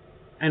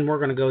we're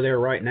going to go there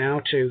right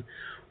now to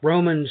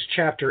Romans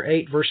chapter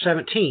 8, verse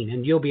 17,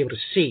 and you'll be able to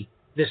see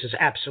this is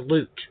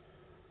absolute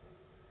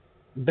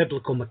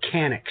biblical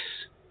mechanics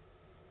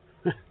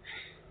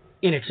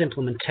in its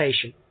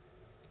implementation.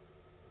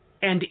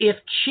 And if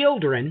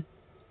children,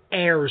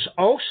 heirs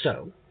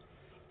also,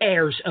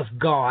 heirs of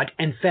God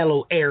and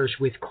fellow heirs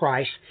with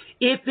Christ,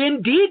 if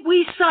indeed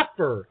we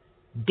suffer,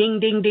 ding,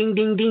 ding, ding,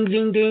 ding, ding,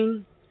 ding,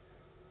 ding,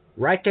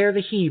 right there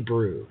the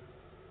Hebrew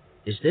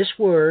is this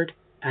word,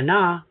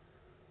 anah,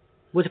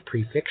 with a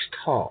prefix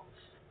tav.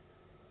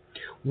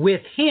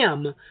 With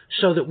him,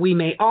 so that we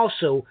may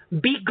also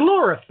be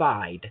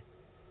glorified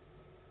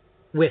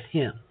with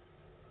him.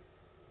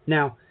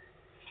 Now,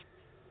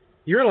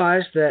 you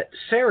realize that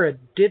Sarah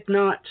did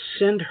not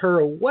send her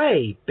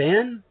away,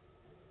 Ben.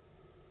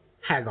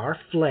 Hagar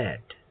fled.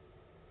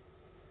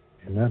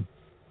 Amen.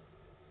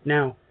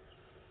 Now,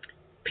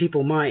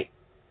 people might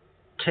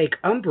take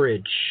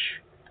umbrage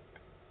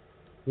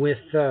with,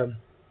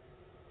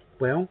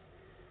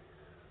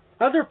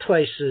 other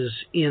places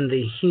in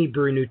the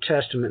Hebrew New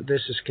Testament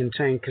this is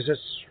contained, because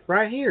it's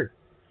right here.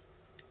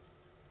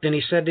 Then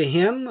he said to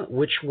him,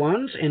 which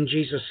ones? And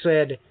Jesus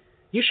said,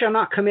 you shall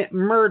not commit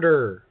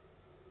murder.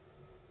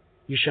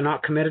 You shall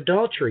not commit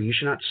adultery. You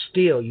shall not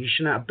steal. You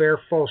shall not bear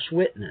false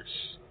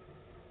witness.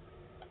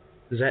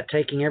 Is that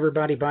taking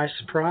everybody by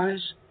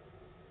surprise?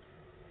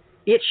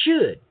 It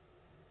should.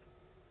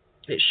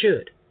 It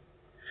should.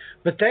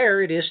 But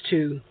there it is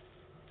to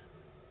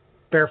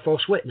bear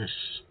false witness.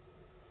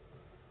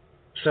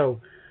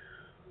 So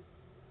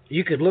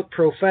you could look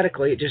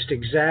prophetically at just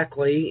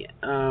exactly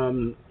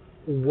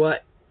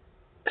what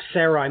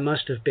Sarai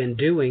must have been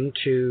doing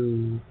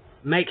to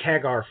make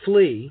Hagar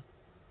flee.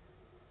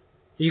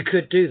 You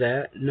could do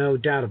that, no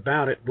doubt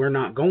about it. We're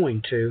not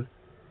going to.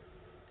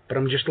 But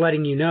I'm just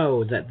letting you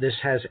know that this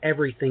has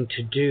everything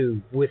to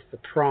do with the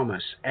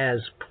promise as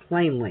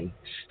plainly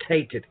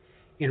stated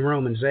in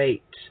Romans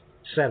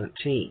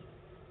 8:17.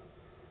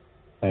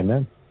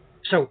 Amen.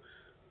 So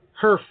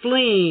her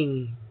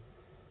fleeing,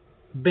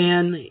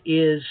 Ben,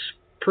 is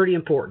pretty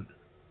important.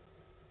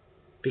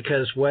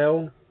 Because,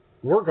 well,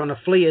 we're going to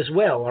flee as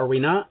well, are we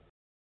not?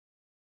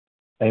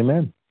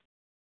 Amen.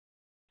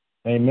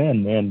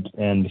 Amen.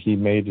 And he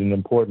made an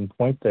important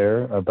point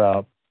there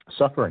about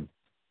suffering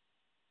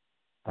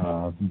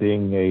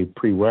being a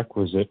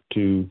prerequisite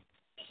to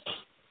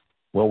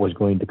what was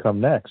going to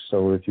come next.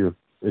 So if you're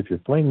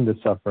fleeing the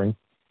suffering,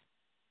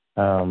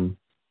 that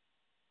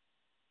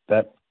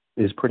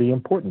is pretty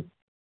important.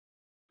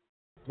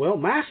 Well,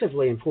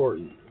 massively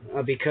important,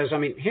 because,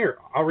 here,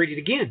 I'll read it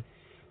again.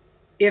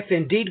 If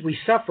indeed we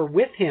suffer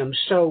with him,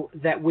 so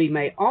that we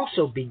may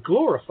also be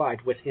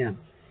glorified with him.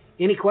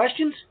 Any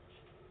questions?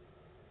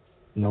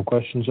 No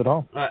questions at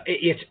all.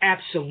 It's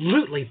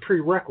absolutely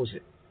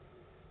prerequisite.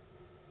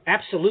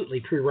 Absolutely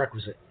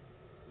prerequisite.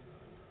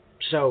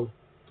 So,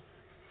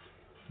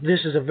 this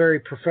is a very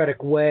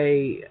prophetic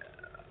way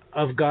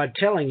of God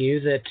telling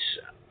you that,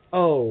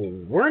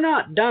 we're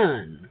not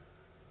done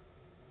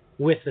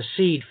with the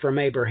seed from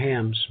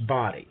Abraham's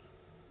body.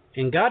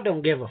 And God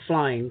don't give a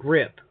flying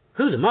rip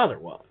who the mother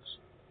was.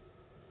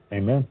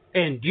 Amen.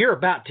 And you're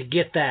about to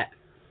get that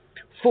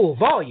full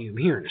volume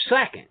here in a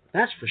second.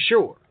 That's for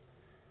sure.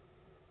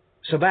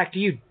 So back to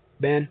you,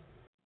 Ben.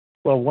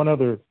 Well, one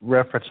other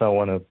reference I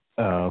want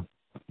to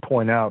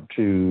point out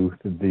to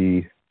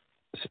the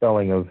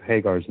spelling of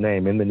Hagar's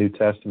name in the New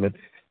Testament,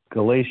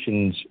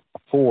 Galatians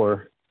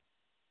 4,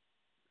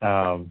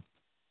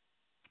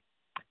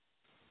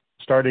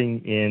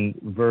 starting in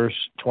verse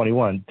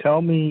 21.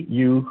 Tell me,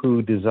 you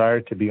who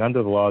desire to be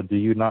under the law, do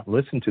you not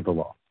listen to the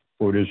law?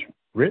 For it is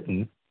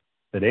written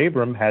that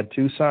Abram had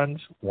 2 sons,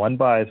 one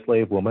by a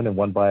slave woman and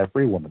one by a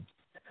free woman.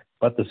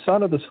 But the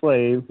son of the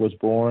slave was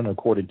born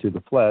according to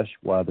the flesh,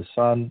 while the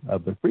son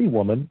of the free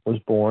woman was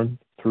born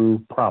through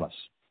promise.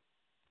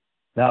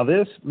 Now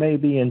this may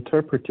be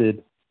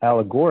interpreted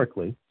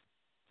allegorically.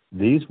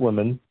 These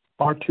women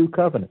are 2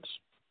 covenants.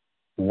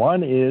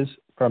 One is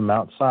from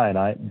Mount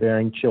Sinai,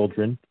 bearing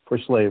children for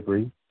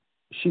slavery.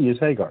 She is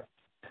Hagar.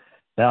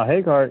 Now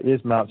Hagar is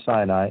Mount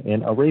Sinai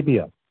in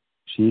Arabia.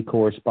 She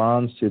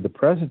corresponds to the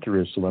present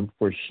Jerusalem,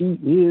 for she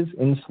is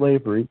in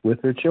slavery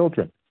with her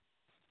children.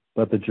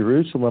 But the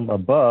Jerusalem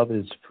above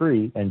is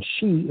free, and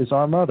she is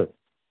our mother.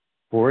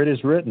 For it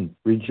is written,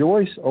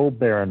 Rejoice, O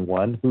barren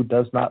one who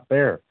does not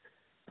bear.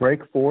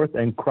 Break forth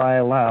and cry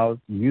aloud,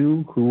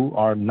 you who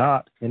are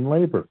not in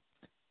labor.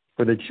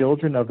 For the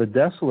children of the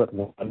desolate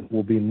one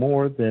will be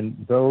more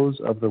than those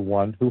of the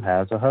one who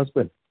has a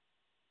husband.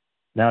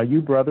 Now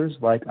you, brothers,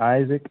 like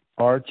Isaac,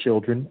 are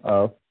children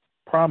of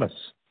promise.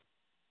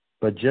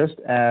 But just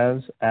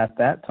as at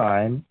that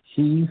time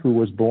he who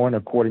was born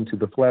according to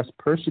the flesh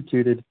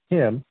persecuted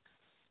him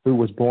who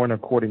was born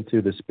according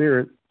to the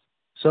Spirit,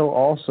 so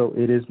also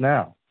it is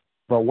now.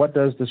 But what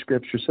does the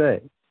Scripture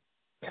say?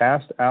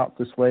 Cast out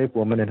the slave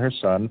woman and her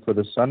son, for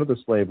the son of the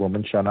slave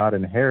woman shall not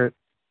inherit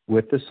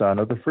with the son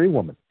of the free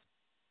woman.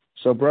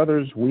 So,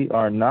 brothers, we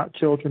are not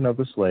children of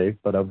the slave,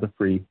 but of the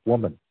free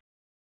woman.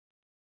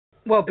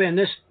 Well, Ben,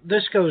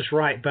 this goes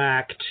right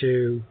back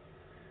to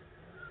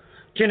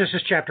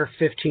Genesis chapter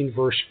 15,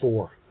 verse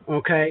 4.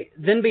 Okay?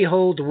 Then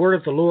behold, the word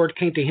of the Lord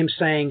came to him,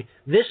 saying,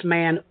 This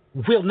man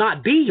will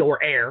not be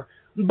your heir,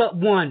 but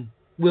one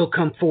will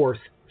come forth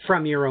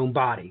from your own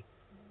body.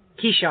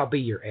 He shall be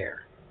your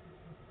heir.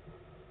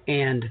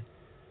 And,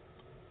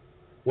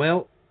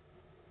 well,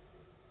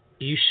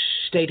 you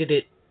stated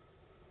it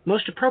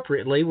most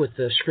appropriately with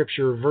the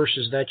scripture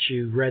verses that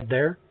you read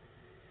there.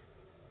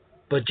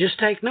 But just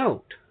take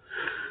note.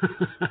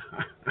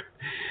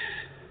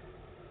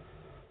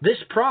 This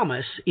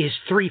promise is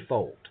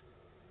threefold.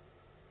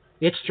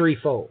 It's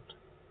threefold.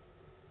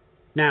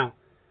 Now,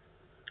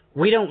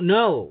 we don't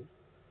know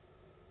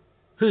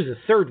who the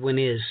third one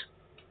is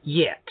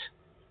yet,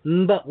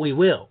 but we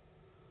will.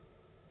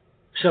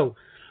 So,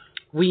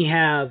 we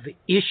have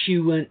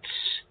issuance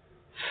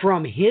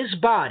from his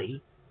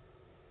body,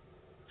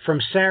 from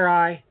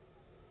Sarai,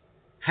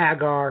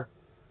 Hagar,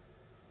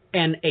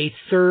 and a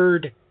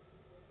third,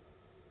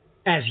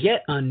 as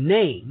yet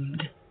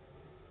unnamed,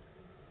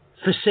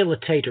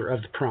 facilitator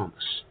of the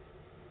promise.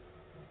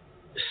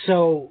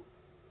 So,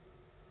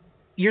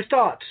 your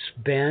thoughts,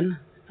 Ben,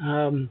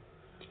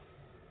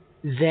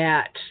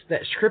 that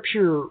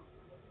scripture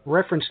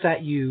reference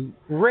that you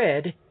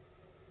read,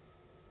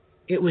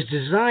 it was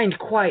designed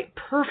quite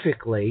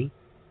perfectly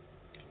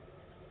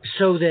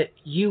so that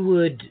you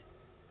would,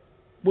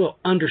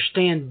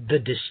 understand the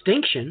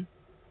distinction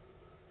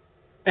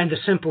and the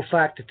simple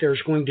fact that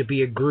there's going to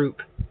be a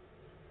group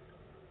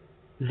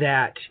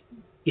that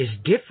is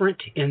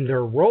different in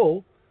their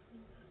role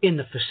in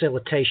the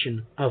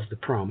facilitation of the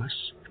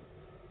promise,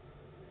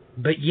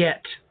 but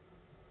yet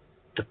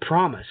the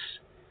promise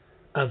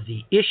of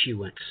the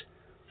issuance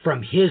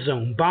from his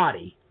own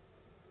body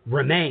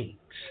remains.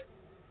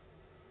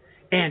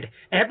 And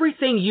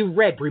everything you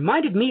read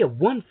reminded me of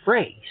one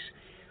phrase.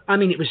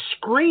 It was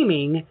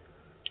screaming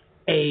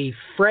a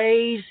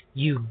phrase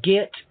you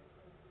get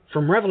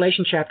from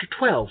Revelation chapter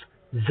 12,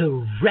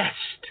 the rest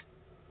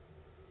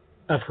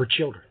of her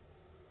children.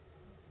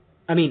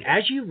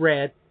 As you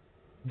read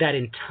that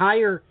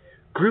entire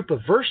group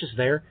of verses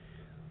there,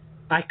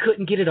 I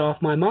couldn't get it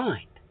off my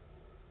mind.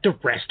 the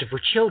rest of her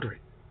children.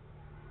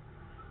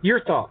 Your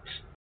thoughts?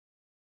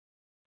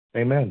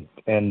 Amen.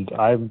 And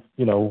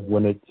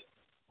when it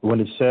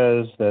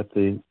says that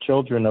the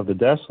children of the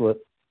desolate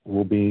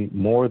will be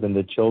more than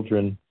the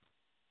children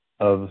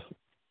of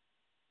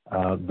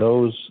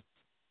those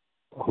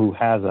who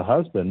has a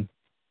husband,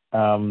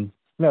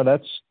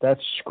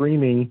 that's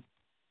screaming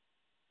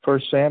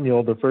 1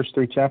 Samuel, the first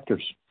 3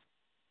 chapters.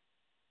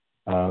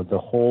 The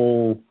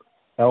whole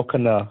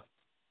Elkanah,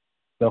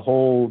 the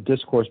whole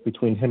discourse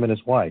between him and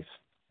his wife,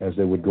 as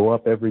they would go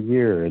up every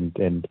year,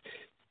 and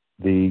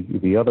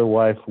the other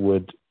wife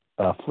would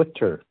afflict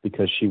her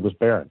because she was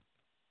barren,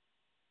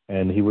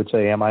 and he would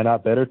say, "Am I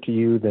not better to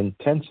you than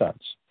 10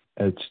 sons?"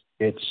 It's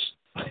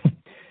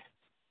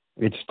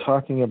it's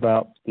talking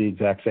about the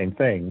exact same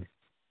thing,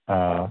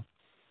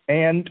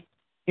 and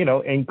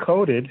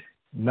encoded.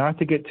 Not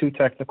to get too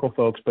technical,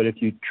 folks, but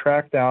if you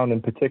track down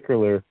in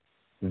particular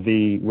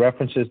the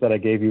references that I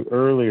gave you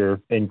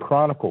earlier in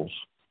Chronicles,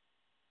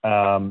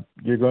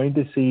 you're going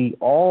to see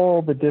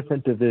all the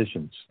different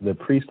divisions, the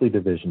priestly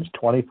divisions,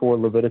 24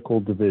 Levitical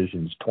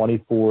divisions,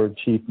 24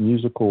 chief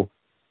musical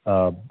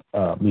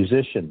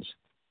musicians,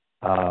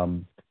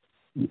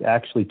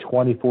 actually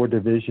 24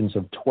 divisions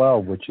of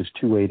 12, which is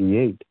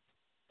 288.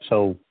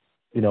 So,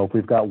 if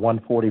we've got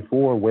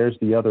 144, where's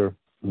the other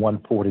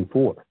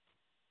 144?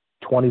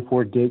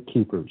 24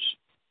 gatekeepers.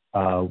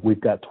 We've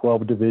got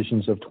 12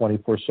 divisions of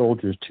 24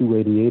 soldiers,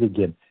 288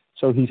 again.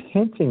 So he's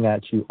hinting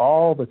at you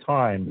all the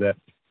time that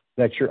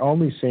you're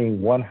only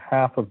seeing one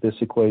half of this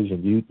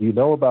equation. You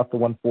know about the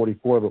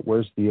 144, but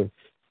where's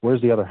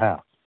the other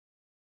half?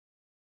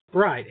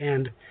 Right,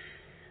 and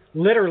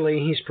literally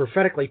he's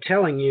prophetically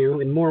telling you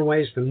in more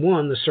ways than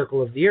one the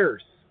circle of the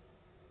earth.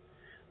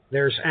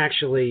 There's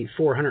actually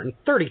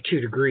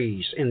 432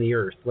 degrees in the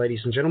earth,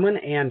 ladies and gentlemen,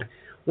 and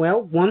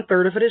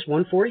 1/3 of it is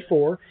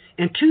 144,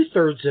 and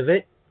 2/3 of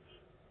it,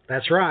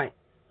 that's right,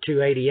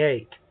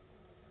 288.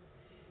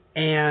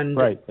 And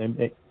right.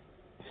 And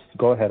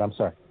go ahead. I'm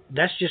sorry.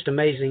 That's just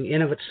amazing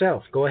in of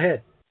itself. Go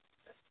ahead.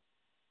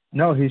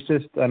 No, he's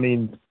just. I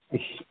mean,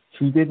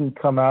 he didn't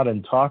come out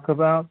and talk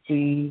about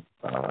the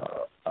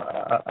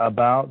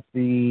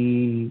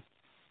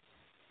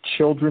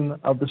children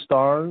of the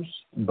stars,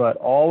 but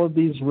all of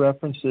these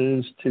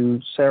references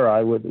to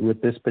Sarai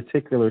with this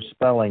particular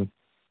spelling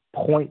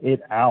point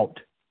it out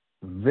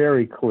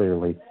very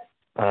clearly.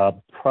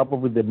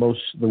 Probably the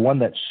one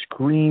that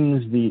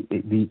screams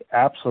the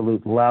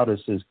absolute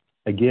loudest is,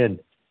 again,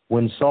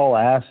 when Saul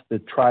asked the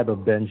tribe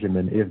of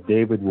Benjamin if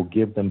David will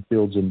give them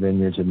fields and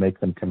vineyards and make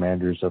them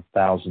commanders of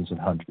thousands and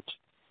hundreds.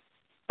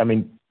 I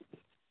mean,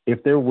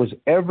 if there was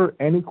ever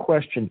any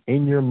question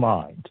in your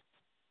mind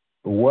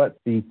what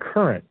the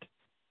current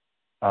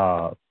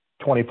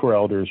 24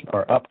 elders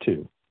are up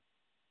to,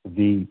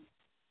 the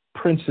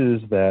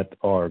princes that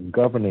are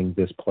governing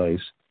this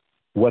place,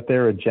 what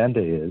their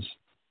agenda is,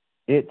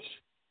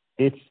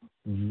 it's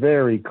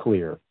very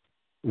clear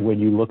when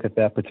you look at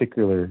that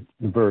particular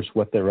verse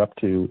what they're up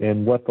to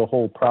and what the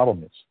whole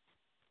problem is.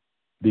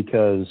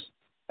 Because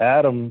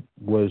Adam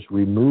was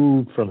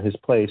removed from his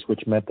place,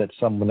 which meant that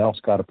someone else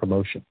got a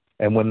promotion.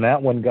 And when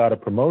that one got a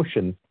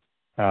promotion,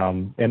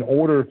 in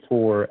order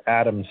for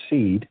Adam's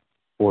seed,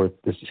 or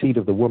the seed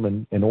of the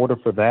woman, in order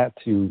for that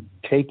to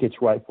take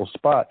its rightful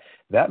spot,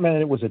 that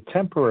meant it was a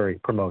temporary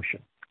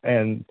promotion.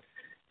 And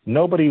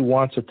nobody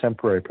wants a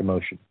temporary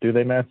promotion, do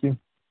they, Matthew?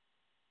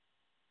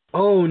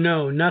 Oh,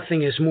 no,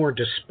 nothing is more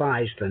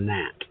despised than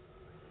that.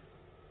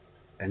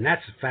 And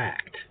that's a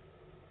fact.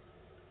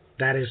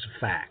 That is a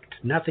fact.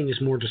 Nothing is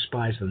more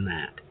despised than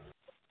that.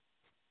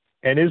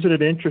 And isn't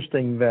it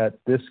interesting that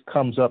this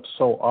comes up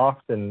so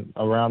often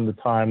around the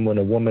time when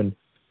a woman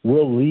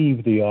will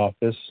leave the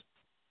office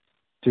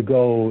to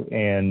go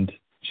and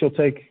she'll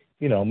take,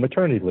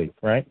 maternity leave,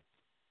 right?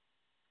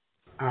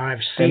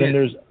 I've seen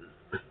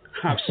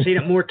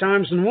it more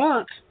times than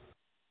once.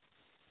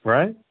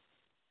 Right?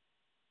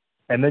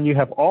 And then you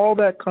have all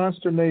that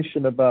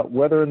consternation about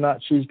whether or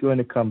not she's going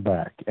to come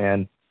back.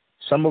 And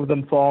some of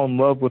them fall in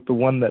love with the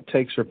one that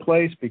takes her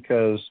place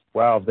because,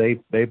 wow,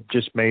 they've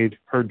just made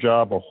her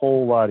job a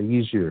whole lot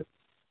easier.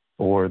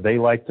 Or they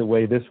like the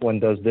way this one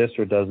does this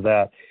or does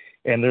that.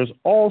 And there's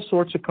all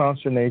sorts of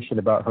consternation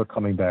about her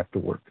coming back to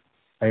work.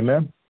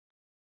 Amen?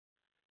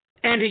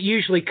 And it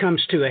usually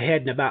comes to a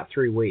head in about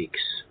 3 weeks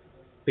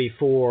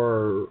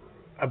before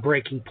a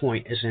breaking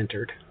point is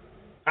entered.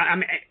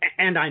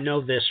 And I know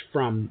this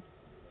from,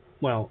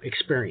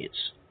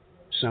 experience.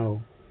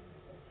 So,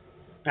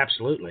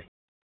 absolutely.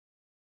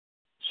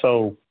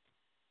 So,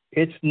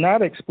 it's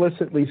not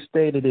explicitly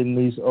stated in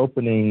these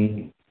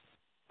opening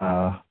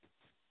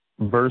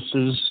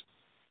verses,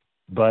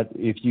 but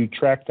if you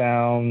track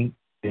down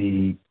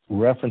the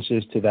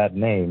references to that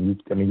name,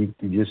 you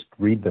just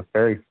read the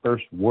very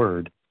first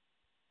word,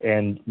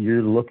 and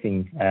you're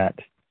looking at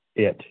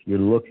it. You're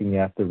looking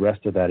at the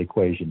rest of that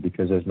equation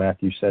because, as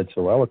Matthew said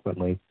so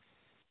eloquently,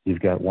 you've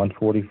got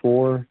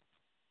 144,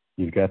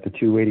 you've got the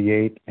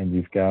 288, and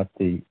you've got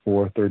the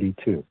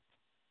 432.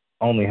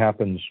 Only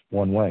happens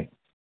one way.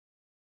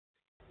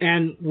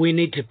 And we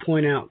need to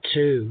point out,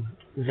 too,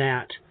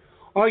 that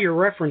all your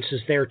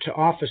references there to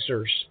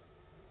officers,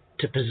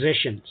 to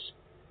positions,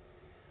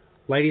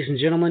 ladies and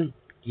gentlemen,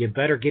 you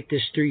better get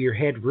this through your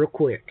head real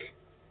quick.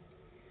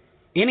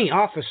 Any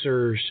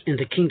officers in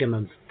the kingdom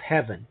of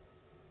heaven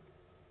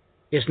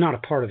is not a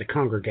part of the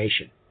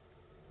congregation.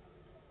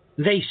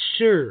 They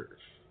serve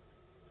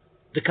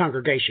the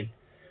congregation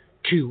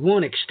to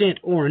one extent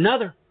or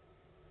another.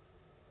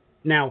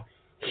 Now,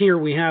 here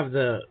we have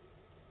the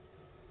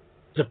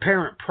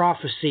parent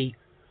prophecy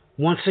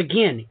once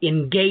again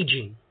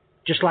engaging,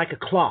 just like a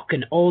clock,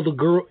 and all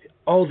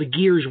the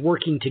gears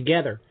working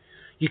together.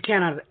 You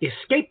cannot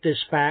escape this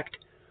fact.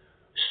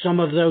 Some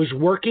of those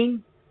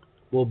working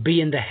will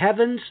be in the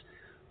heavens.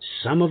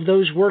 Some of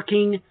those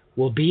working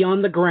will be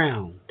on the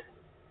ground.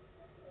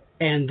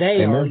 And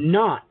they are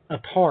not a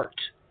part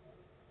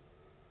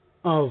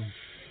of,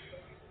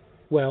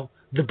 well,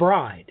 the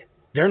bride.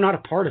 They're not a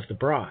part of the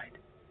bride.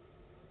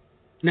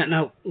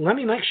 Now, let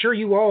me make sure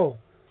you all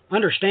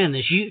understand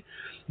this. You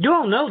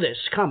all know this,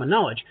 common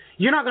knowledge.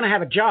 You're not going to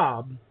have a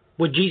job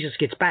when Jesus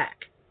gets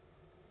back.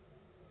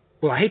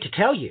 Well, I hate to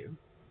tell you,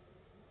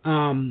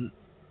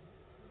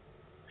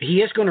 he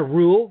is going to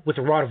rule with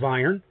a rod of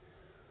iron.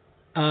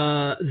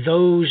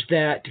 Those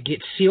that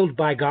get sealed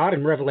by God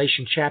in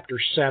Revelation chapter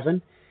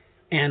 7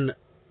 and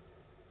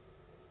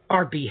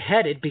are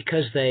beheaded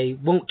because they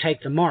won't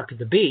take the mark of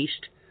the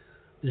beast,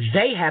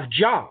 they have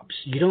jobs.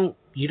 You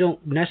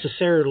don't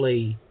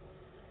necessarily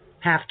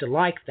have to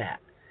like that.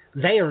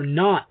 They are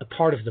not a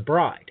part of the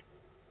bride.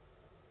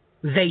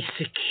 They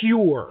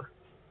secure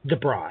the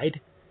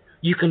bride.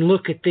 You can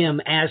look at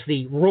them as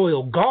the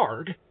royal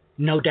guard,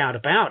 no doubt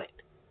about it.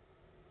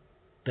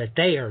 But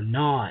they are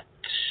not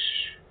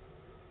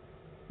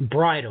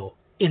bridal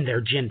in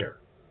their gender.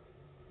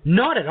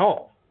 Not at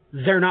all.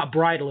 They're not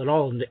bridal at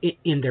all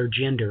in their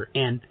gender.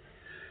 And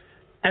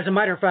as a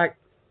matter of fact,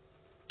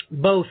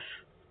 both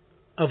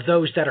of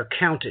those that are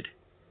counted,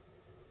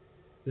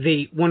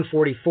 the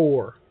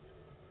 144,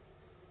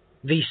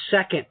 the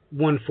second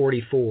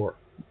 144,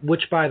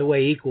 which, by the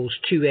way, equals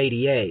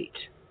 288,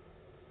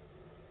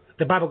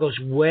 the Bible goes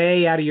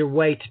way out of your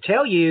way to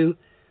tell you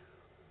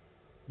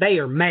they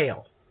are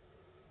male.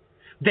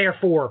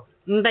 Therefore,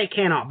 they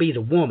cannot be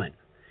the woman.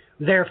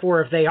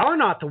 Therefore, if they are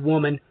not the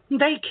woman,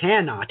 they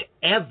cannot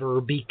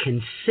ever be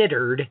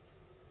considered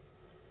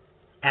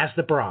as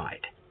the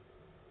bride.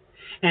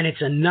 And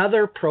it's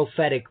another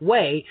prophetic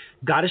way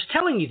God is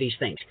telling you these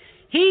things.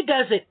 He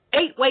does it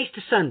 8 ways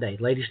to Sunday,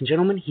 ladies and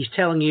gentlemen. He's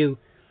telling you,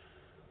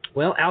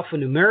 well,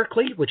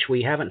 alphanumerically, which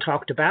we haven't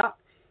talked about.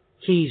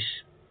 He's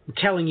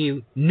telling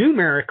you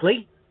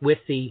numerically with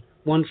the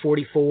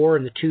 144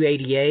 and the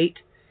 288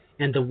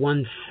 and the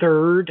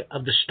 1/3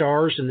 of the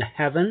stars in the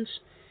heavens.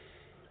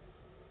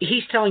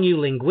 He's telling you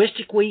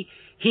linguistically.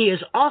 He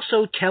is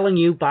also telling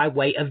you by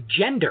way of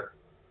gender.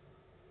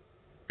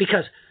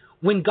 Because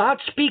when God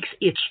speaks,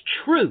 it's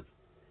true.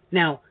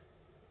 Now,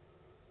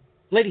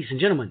 ladies and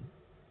gentlemen,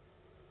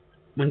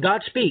 when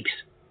God speaks,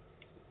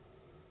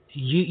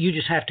 you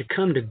just have to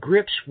come to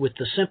grips with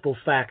the simple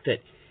fact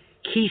that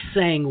he's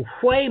saying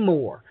way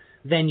more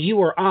than you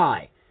or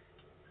I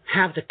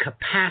have the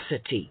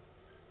capacity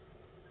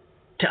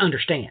to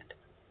understand.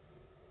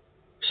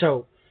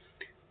 So,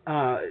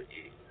 off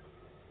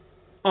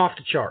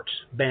the charts,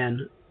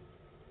 Ben.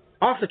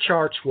 Off the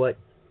charts what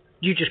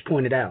you just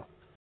pointed out.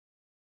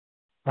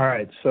 All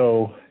right,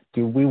 so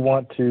do we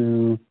want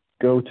to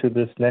go to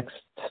this next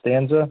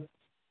stanza?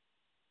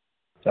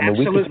 I mean,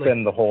 Absolutely. we could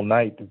spend the whole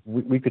night.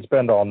 We could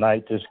spend all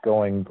night just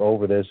going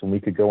over this, and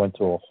we could go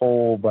into a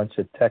whole bunch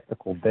of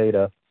technical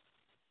data.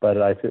 But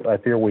I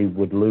fear we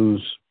would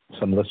lose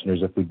some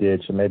listeners if we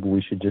did. So maybe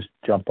we should just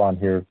jump on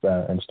here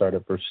and start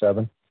at verse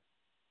 7.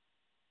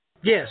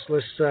 Yes,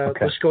 let's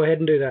go ahead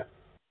and do that.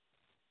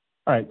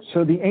 All right.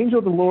 So the angel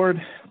of the Lord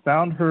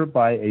found her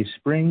by a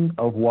spring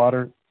of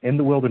water in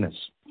the wilderness,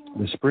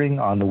 the spring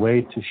on the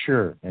way to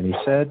Shur. And he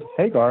said,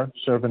 Hagar,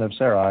 servant of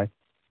Sarai,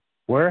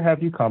 where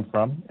have you come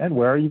from, and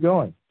where are you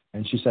going?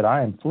 And she said,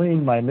 I am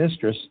fleeing my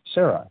mistress,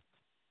 Sarai.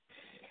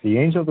 The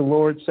angel of the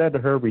Lord said to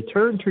her,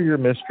 return to your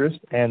mistress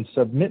and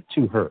submit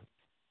to her.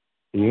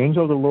 The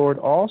angel of the Lord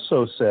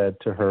also said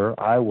to her,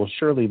 I will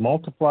surely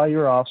multiply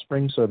your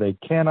offspring so they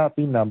cannot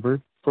be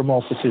numbered for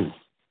multitude.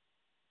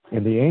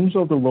 And the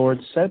angel of the Lord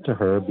said to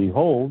her,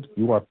 behold,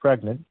 you are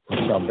pregnant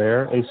and shall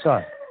bear a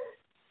son.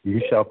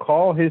 You shall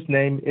call his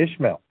name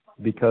Ishmael,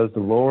 because the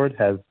Lord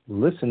has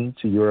listened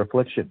to your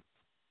affliction.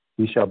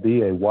 He shall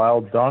be a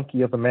wild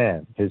donkey of a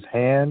man, his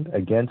hand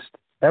against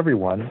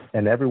everyone,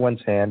 and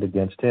everyone's hand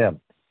against him.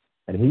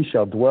 And he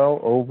shall dwell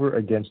over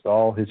against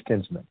all his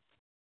kinsmen.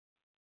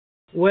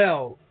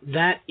 Well,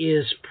 that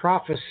is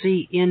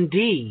prophecy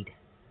indeed,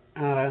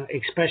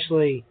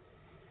 especially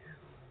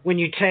when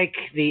you take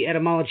the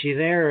etymology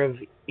there of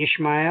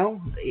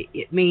Ishmael.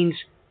 It means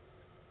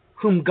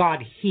whom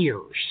God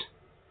hears.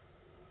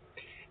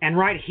 And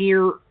right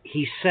here,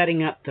 he's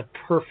setting up the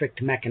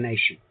perfect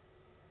machination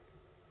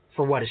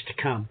for what is to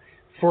come.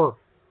 For,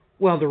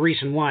 well, the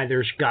reason why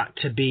there's got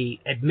to be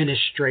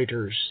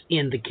administrators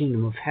in the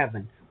kingdom of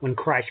heaven. when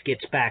Christ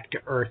gets back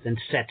to earth and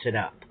sets it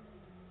up.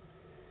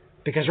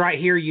 Because right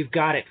here you've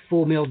got it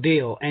full meal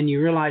deal, and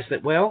you realize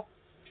that, well,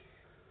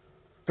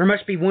 there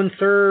must be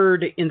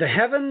 1/3 in the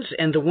heavens,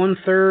 and the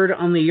 1/3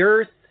 on the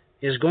earth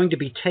is going to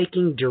be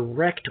taking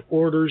direct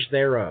orders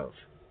thereof.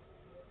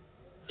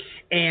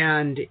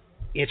 And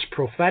it's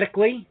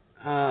prophetically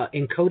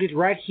encoded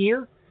right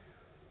here.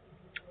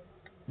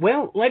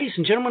 Well, ladies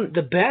and gentlemen,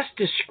 the best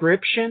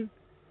description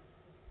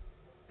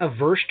of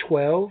verse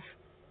 12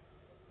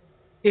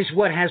 is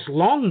what has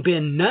long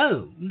been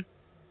known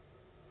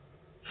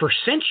for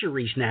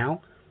centuries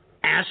now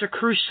as a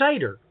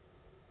crusader.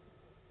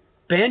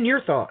 Ben,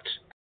 your thoughts?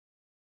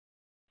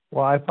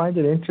 Well, I find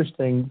it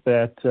interesting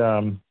that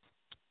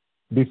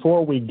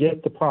before we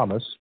get the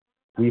promise,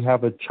 we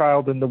have a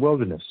child in the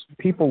wilderness.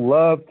 People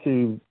love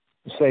to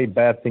say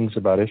bad things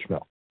about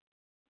Ishmael,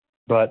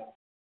 but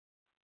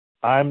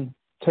I'm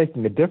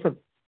taking a different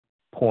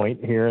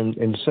point here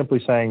and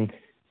simply saying,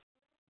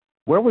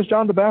 where was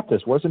John the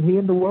Baptist? Wasn't he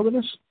in the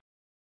wilderness?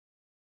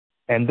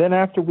 And then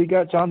after we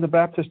got John the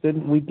Baptist,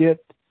 didn't we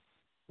get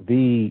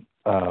the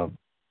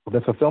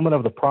fulfillment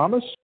of the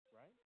promise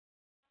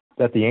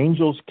that the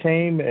angels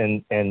came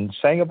and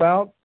sang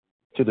about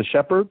to the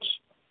shepherds?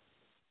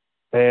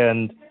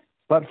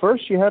 But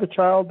first you had a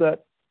child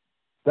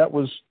that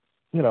was,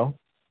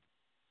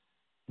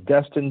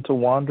 destined to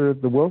wander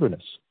the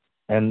wilderness.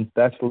 And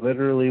that's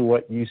literally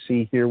what you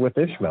see here with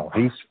Ishmael.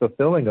 He's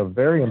fulfilling a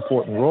very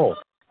important role.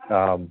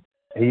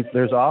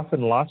 There's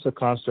often lots of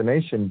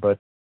consternation, but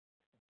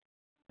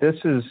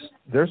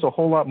there's a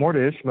whole lot more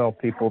to Ishmael,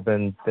 people,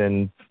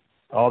 than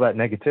all that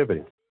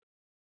negativity.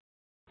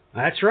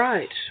 That's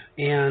right.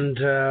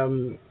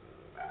 And,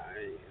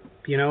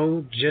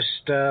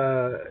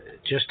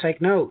 just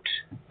take note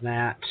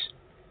that,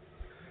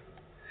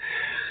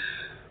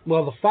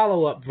 well, the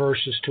follow-up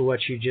verses to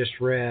what you just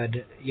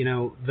read,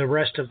 the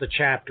rest of the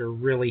chapter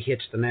really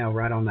hits the nail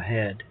right on the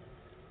head.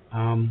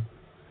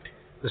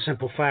 The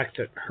simple fact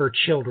that her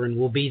children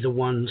will be the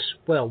ones,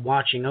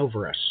 watching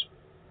over us.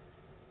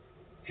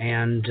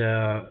 And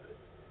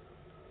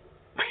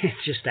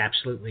it's just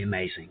absolutely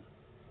amazing.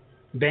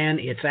 Ben,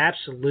 it's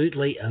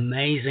absolutely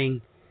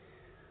amazing.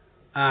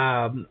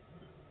 The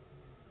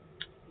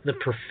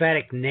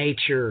prophetic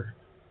nature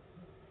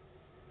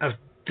of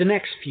the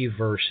next few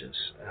verses.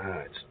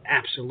 It's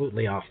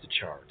absolutely off the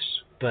charts.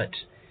 But,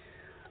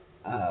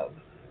 I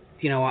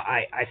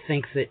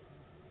think that,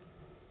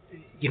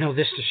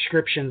 this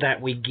description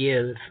that we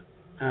give,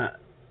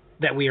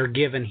 that we are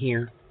given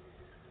here,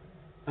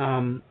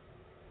 the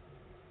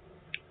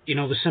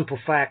simple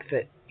fact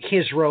that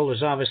his role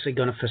is obviously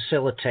going to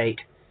facilitate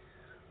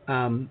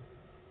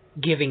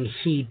giving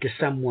heed to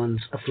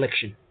someone's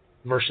affliction.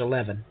 Verse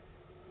 11.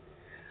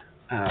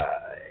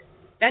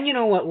 And you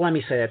know what? Let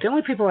me say that. The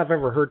only people I've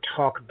ever heard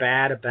talk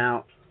bad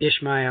about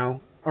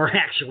Ishmael are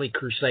actually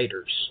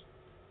crusaders,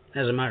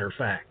 as a matter of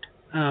fact.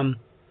 And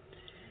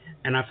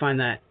I find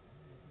that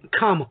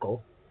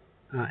comical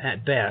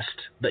at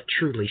best, but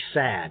truly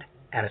sad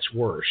at its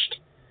worst.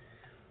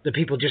 The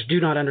people just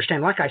do not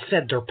understand, like I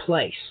said, their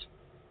place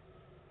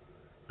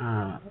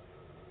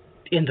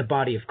in the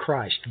body of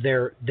Christ,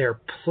 their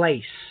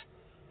place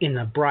in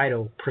the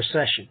bridal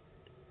procession.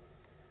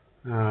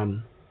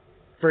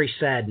 Very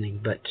saddening,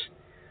 but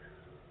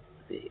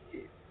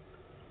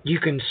you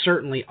can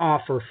certainly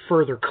offer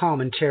further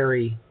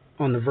commentary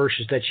on the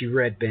verses that you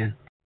read, Ben.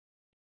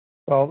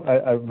 Well,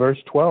 verse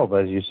 12,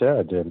 as you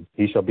said,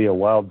 he shall be a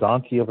wild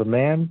donkey of a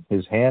man,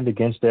 his hand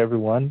against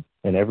everyone,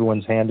 and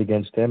everyone's hand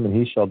against him, and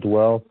he shall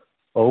dwell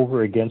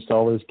over against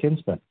all his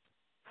kinsmen.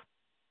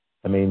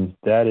 I mean,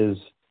 that is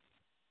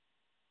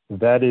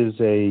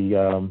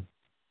a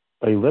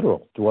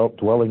literal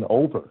dwelling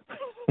over.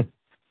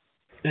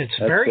 It's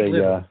very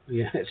literal.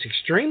 It's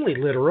extremely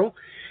literal.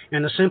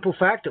 And the simple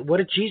fact that what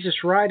did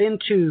Jesus ride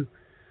into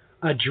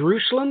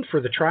Jerusalem for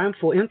the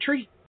triumphal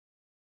entry?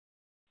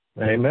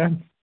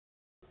 Amen.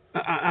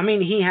 I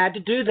mean, he had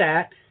to do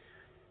that.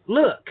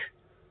 Look,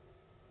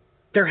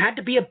 there had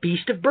to be a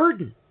beast of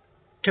burden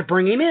to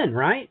bring him in,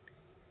 right?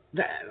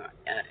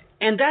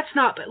 And that's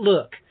not...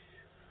 Look,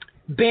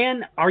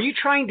 Ben, are you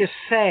trying to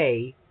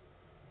say...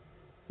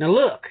 Now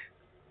look,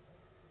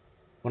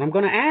 what I'm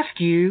going to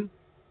ask you,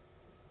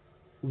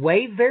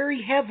 weigh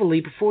very heavily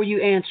before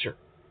you answer.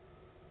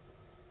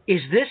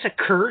 Is this a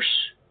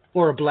curse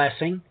or a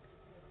blessing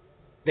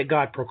that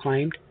God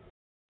proclaimed?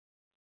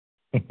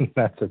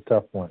 That's a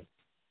tough one.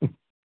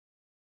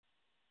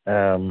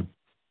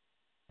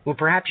 Well,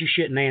 perhaps you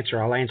shouldn't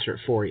answer. I'll answer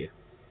it for you.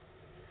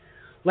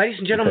 Ladies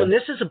and gentlemen, Okay.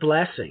 This is a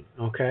blessing,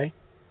 okay?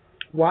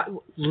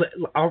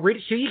 I'll read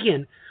it to you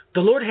again.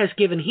 The Lord has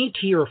given heed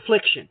to your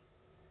affliction.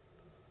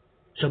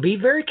 So be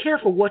very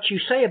careful what you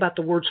say about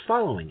the words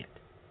following it.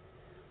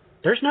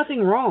 There's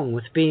nothing wrong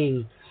with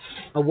being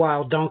a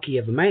wild donkey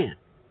of a man.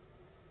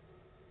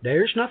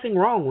 There's nothing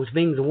wrong with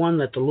being the one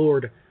that the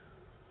Lord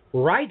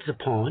rides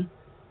upon.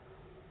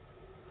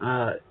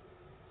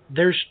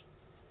 There's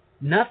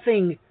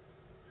nothing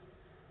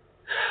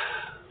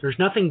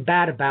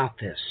bad about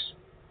this.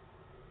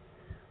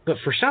 But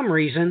for some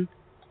reason,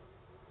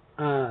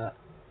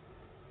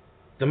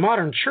 the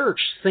modern church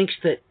thinks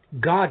that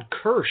God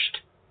cursed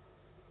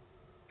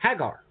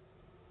Hagar.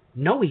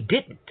 No, he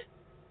didn't.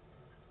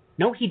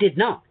 No, he did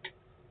not.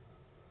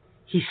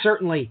 He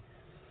certainly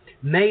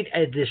made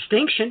a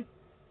distinction,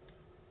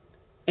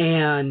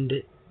 and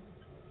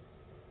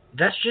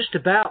that's just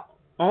about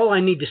all I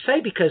need to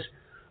say, because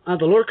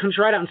the Lord comes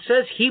right out and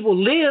says he will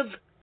live.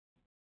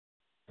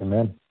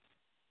 Amen.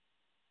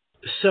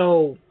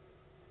 So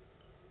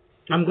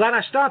I'm glad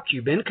I stopped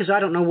you, Ben, because I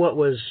don't know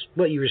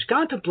what you was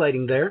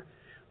contemplating there,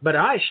 but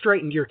I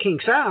straightened your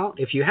kinks out,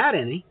 if you had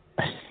any.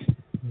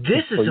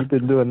 This is you've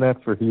been doing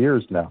that for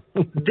years now.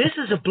 This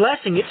is a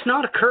blessing. It's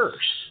not a curse.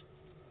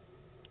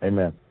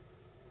 Amen.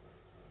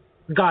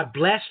 God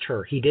blessed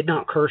her. He did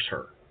not curse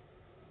her.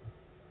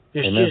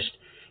 Amen.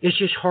 It's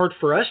just hard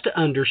for us to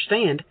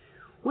understand.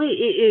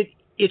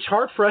 It's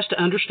hard for us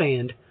to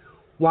understand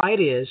why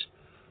it is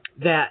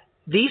that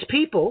these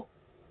people,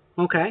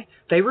 okay,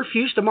 they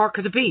refuse the mark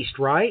of the beast,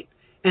 right?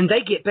 And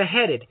they get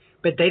beheaded,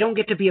 but they don't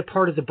get to be a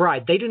part of the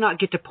bride. They do not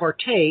get to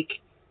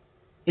partake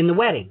in the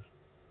wedding.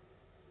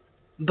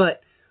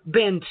 But,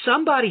 Ben,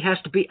 somebody has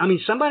to be,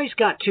 somebody's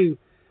got to,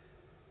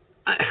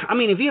 have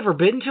you ever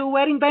been to a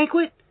wedding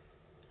banquet?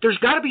 There's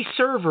got to be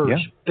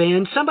servers, yeah.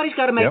 Ben. Somebody's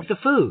got to make the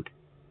food.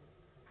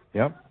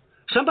 Yep.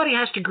 Somebody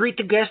has to greet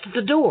the guest at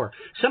the door.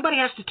 Somebody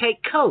has to take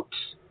coats.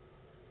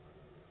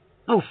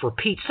 Oh, for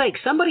Pete's sake,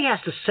 somebody has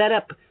to set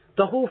up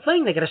the whole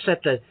thing. They got to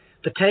set the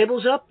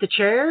tables up, the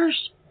chairs.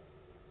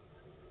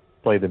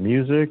 Play the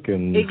music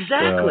and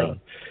exactly.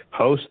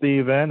 Host the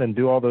event and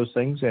do all those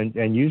things.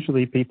 And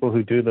usually people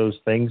who do those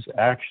things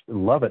actually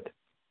love it.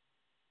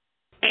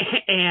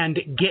 And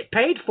get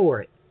paid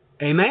for it.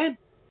 Amen?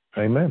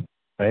 Amen.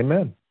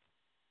 Amen.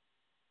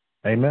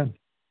 Amen.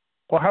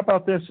 Well, how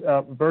about this?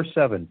 Verse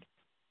 7.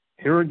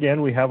 Here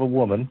again we have a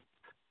woman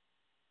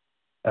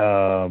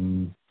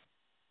in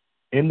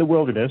the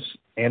wilderness,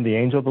 and the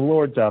angel of the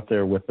Lord's out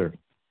there with her.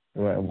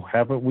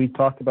 Haven't we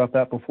talked about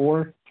that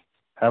before?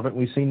 Haven't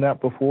we seen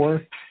that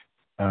before?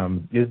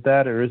 Is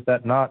that or is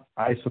that not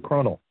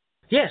isochronal?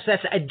 Yes,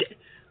 that's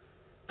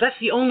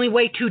the only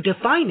way to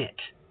define it,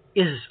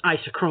 is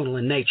isochronal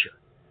in nature.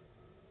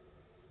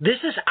 This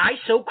is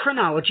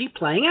isochronology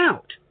playing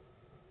out.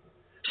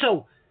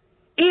 So,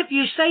 if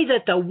you say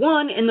that the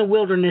one in the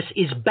wilderness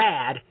is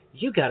bad,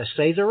 you got to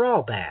say they're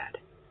all bad.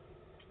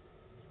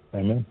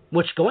 Amen.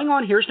 What's going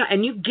on here is not,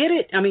 and you get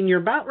it. You're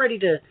about ready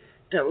to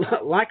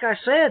like I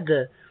said,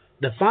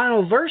 the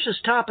final verses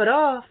top it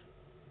off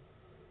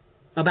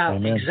about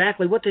Amen.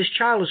 exactly what this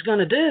child is going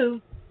to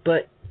do.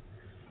 But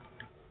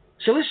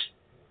so let's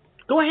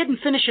go ahead and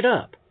finish it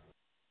up.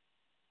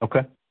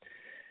 Okay.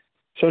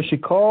 So she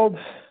called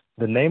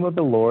the name of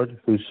the Lord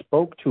who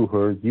spoke to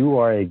her, "You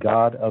are a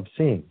God of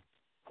seeing."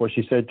 For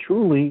she said,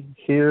 "Truly,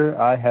 here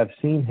I have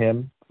seen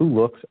him who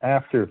looks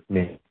after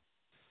me."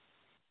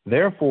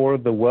 Therefore,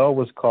 the well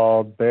was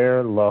called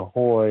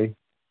Ber-Lahai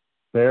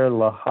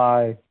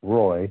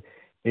Roi.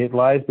 It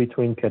lies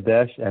between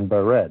Kadesh and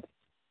Bered.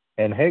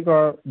 And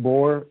Hagar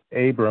bore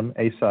Abram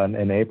a son,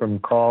 and Abram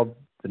called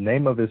the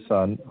name of his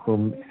son,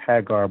 whom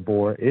Hagar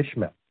bore,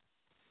 Ishmael.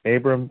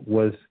 Abram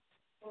was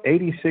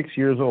 86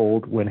 years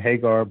old when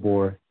Hagar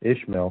bore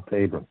Ishmael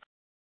to Abram.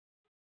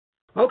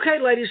 Okay,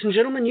 ladies and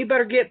gentlemen, you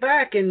better get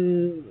back,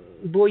 and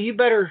boy, you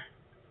better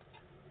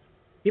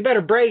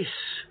brace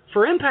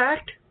for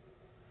impact.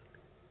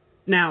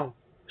 Now,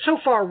 so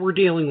far we're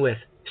dealing with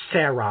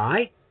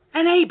Sarai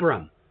and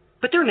Abram,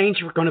 but their names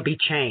were going to be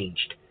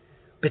changed.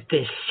 But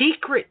the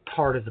secret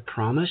part of the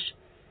promise,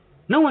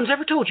 no one's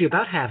ever told you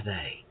about, have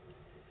they?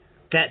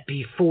 That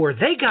before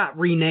they got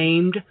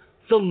renamed,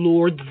 the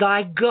Lord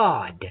thy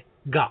God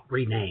got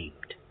renamed.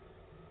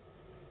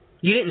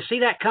 You didn't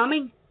see that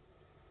coming?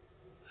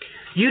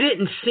 You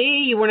didn't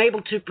see, you weren't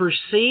able to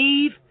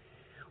perceive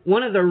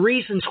one of the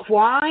reasons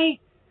why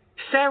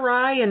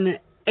Sarai and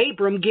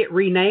Abram get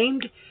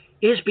renamed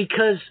is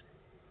because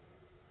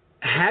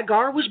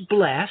Hagar was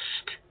blessed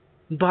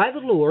by the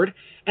Lord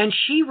and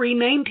she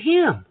renamed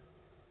him.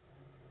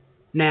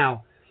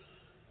 Now,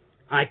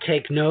 I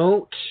take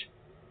note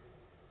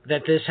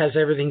that this has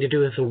everything to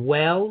do with the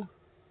well.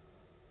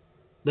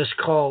 Let's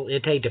call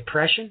it a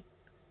depression.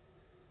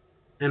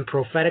 And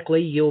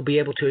prophetically, you'll be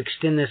able to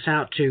extend this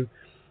out to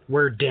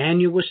where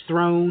Daniel was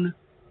thrown.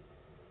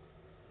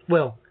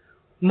 Well,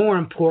 more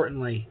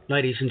importantly,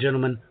 ladies and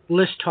gentlemen,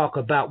 let's talk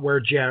about where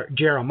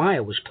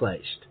Jeremiah was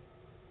placed.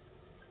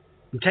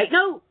 And take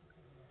note.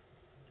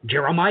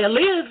 Jeremiah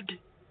lived.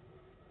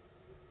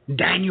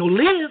 Daniel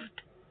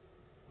lived.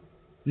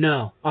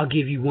 No, I'll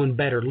give you one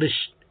better.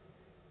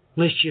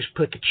 Let's just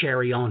put the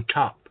cherry on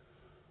top.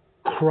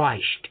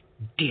 Christ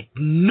did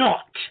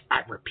not,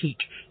 I repeat,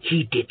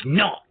 he did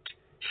not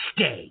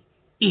stay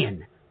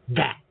in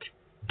that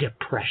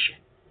depression.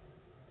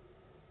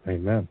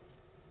 Amen.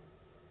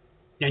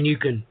 And you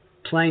can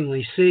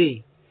plainly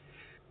see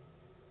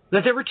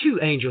that there were two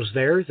angels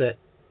there that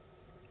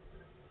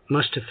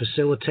must have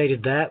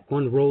facilitated that.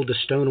 One rolled a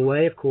stone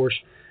away. Of course,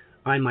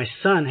 I and my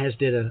son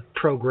did a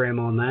program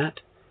on that.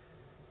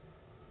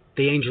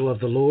 The angel of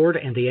the Lord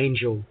and the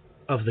angel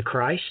of the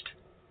Christ.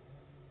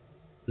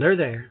 They're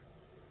there.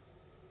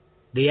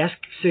 The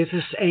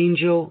Exodus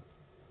angel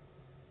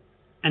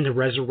and the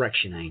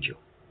resurrection angel.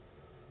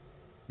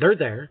 They're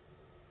there.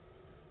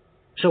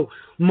 So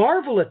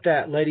marvel at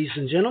that, ladies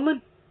and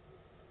gentlemen.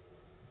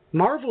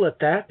 Marvel at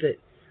that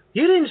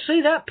you didn't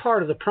see that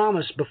part of the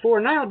promise before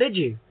now, did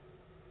you?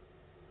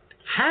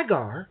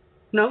 Hagar,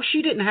 no,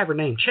 she didn't have her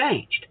name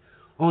changed.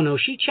 Oh, no,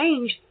 she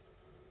changed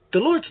the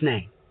Lord's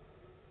name.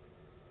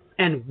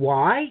 And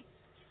why?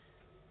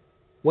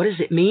 What does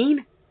it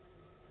mean?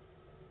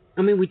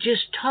 I mean, we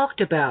just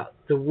talked about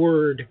the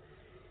word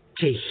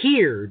to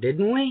hear,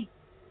 didn't we?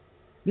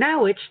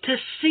 Now it's to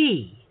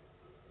see.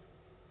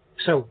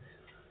 So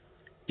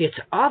it's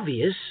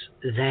obvious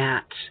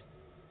that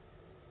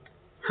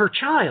her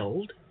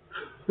child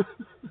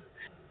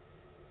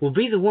will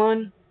be the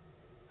one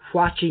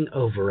watching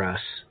over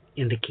us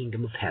in the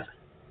kingdom of heaven.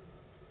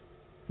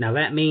 Now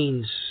that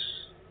means,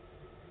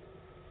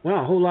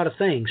 well, a whole lot of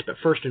things, but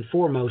first and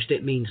foremost,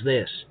 it means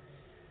this.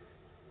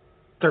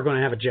 They're going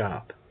to have a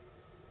job.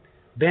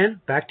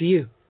 Ben, back to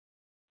you.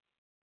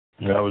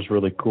 That was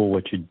really cool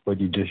what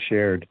you just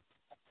shared.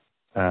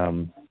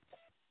 And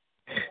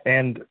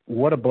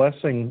what a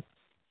blessing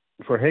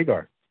for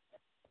Hagar.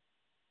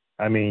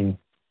 I mean,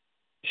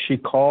 she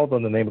called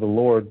on the name of the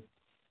Lord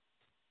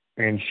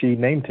and she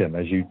named him,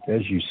 as you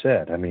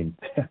said. I mean,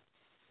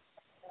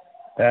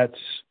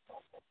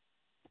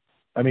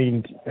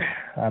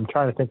 I'm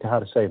trying to think of how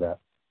to say that.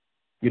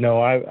 You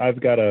know, I've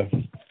got a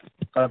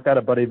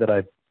buddy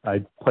that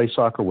I play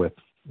soccer with,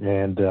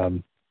 and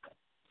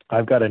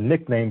I've got a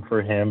nickname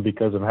for him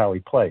because of how he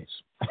plays.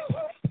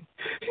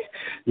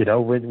 You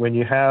know, when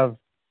you have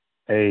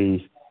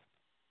a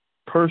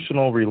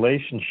personal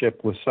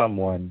relationship with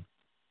someone,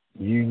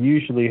 you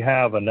usually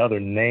have another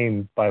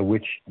name by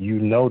which you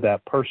know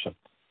that person.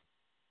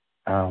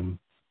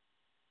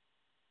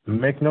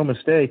 Make no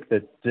mistake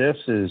that this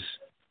is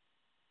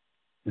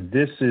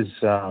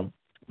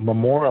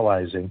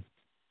memorializing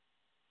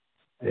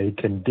a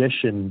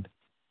condition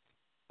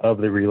of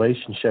the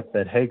relationship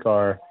that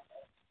Hagar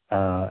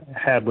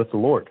had with the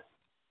Lord,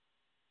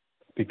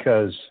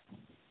 because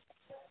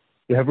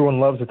everyone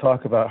loves to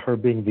talk about her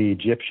being the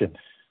Egyptian,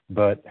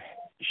 but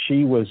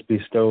she was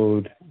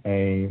bestowed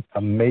an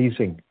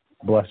amazing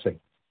blessing,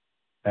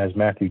 as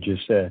Matthew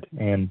just said,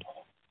 and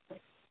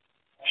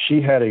she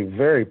had a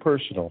very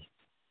personal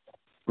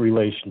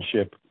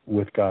relationship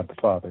with God the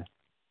Father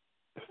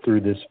through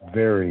this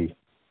very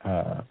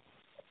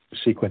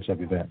sequence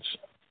of events.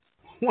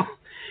 Well,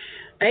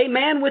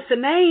 amen with the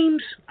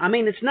names. I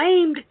mean, it's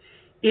named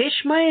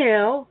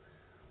Ishmael,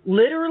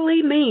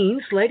 literally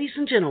means, ladies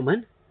and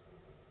gentlemen,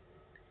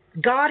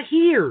 God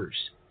hears.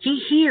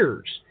 He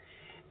hears.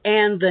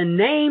 And the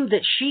name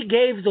that she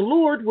gave the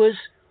Lord was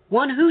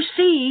one who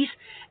sees,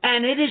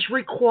 and it is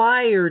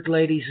required,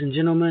 ladies and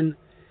gentlemen.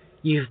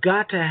 You've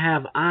got to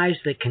have eyes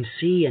that can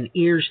see and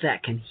ears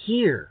that can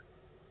hear.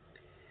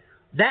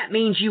 That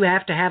means you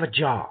have to have a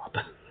job.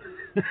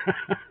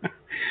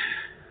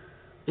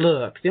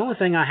 Look, the only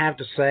thing I have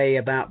to say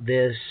about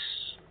this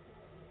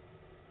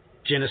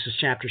Genesis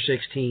chapter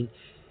 16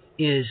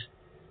 is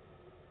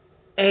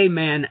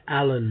amen,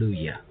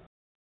 alleluia.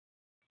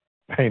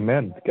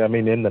 Amen. I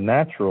mean, in the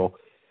natural,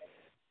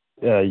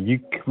 you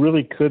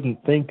really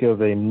couldn't think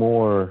of a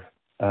more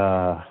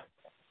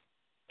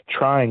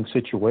trying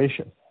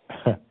situation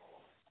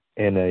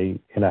in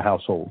a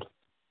household.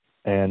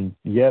 And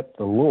yet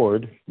the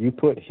Lord, you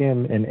put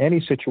him in any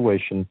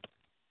situation,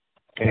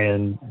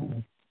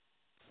 and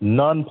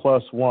none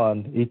plus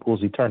one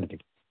equals eternity.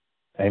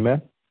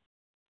 Amen?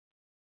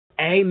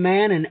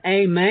 Amen and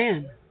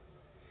amen.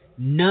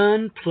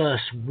 None plus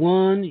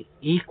one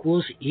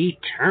equals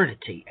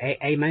eternity.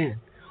 Amen.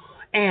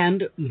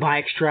 And by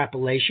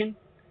extrapolation,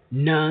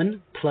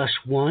 none plus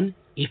one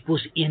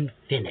equals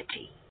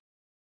infinity.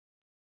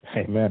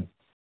 Amen.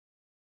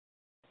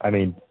 I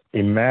mean,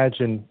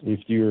 imagine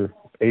if you're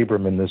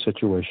Abram in this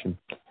situation.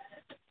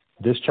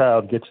 This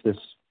child gets this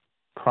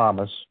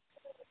promise.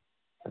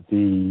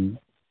 The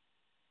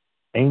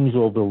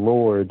angel of the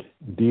Lord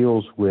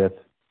deals with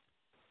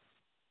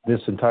this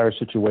entire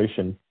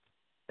situation.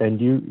 And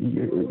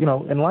you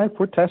know, in life,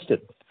 we're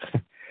tested.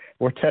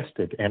 We're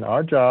tested. And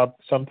our job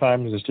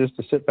sometimes is just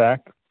to sit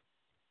back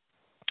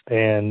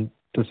and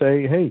to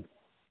say, hey,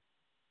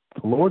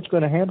 the Lord's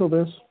going to handle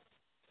this.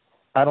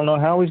 I don't know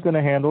how he's going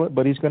to handle it,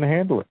 but he's going to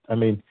handle it. I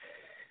mean,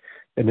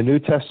 in the New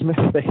Testament,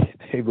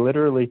 they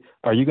literally,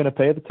 are you going to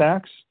pay the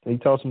tax? And he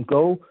tells them,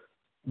 go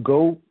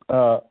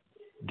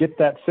get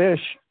that fish,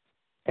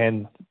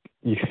 and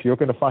you're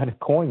going to find a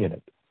coin in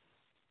it.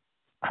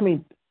 I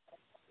mean,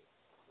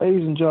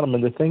 ladies and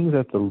gentlemen, the things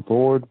that the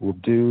Lord will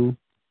do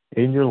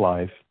in your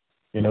life,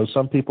 you know,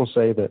 some people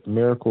say that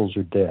miracles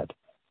are dead.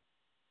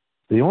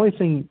 The only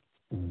thing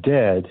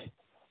dead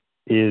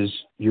is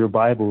your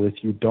Bible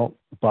if you don't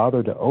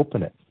bother to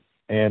open it.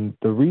 And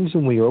the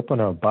reason we open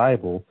our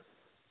Bible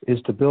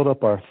is to build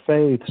up our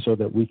faith so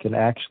that we can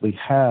actually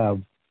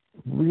have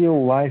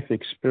real life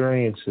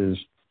experiences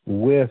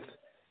with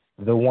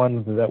the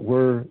one that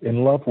we're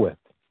in love with.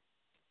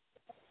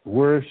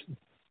 we're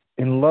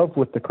in love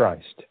with the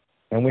Christ,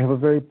 and we have a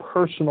very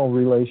personal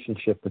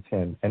relationship with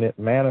him, and it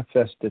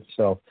manifests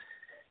itself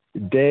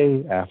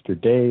day after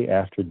day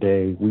after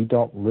day. We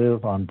don't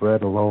live on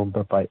bread alone,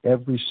 but by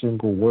every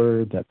single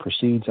word that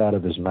proceeds out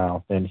of his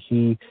mouth. And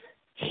he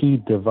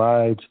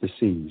divides the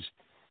seas.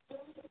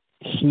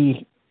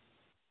 He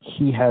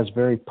has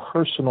very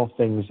personal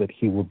things that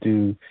he will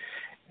do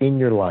in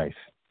your life,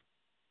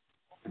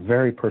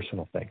 very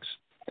personal things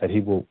that he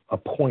will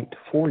appoint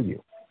for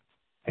you.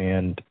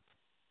 And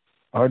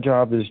our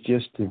job is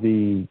just to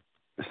be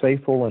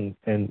faithful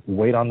and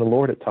wait on the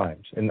Lord at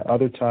times. And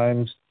other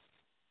times,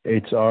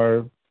 it's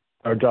our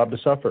job to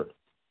suffer.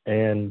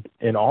 And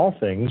in all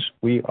things,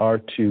 we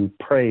are to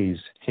praise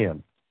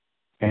him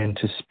and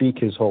to speak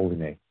his holy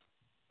name.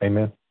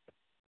 Amen.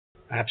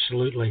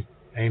 Absolutely.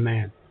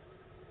 Amen.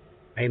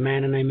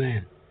 Amen and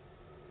amen.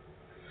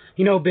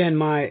 You know, Ben,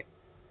 my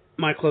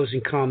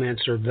closing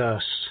comments are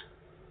thus.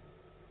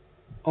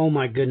 Oh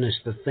my goodness,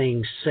 the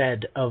things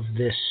said of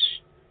this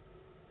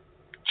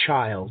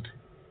child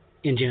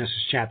in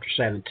Genesis chapter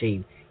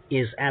 17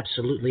 is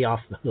absolutely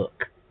off the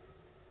hook.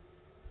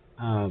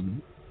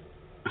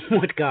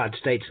 What God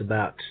states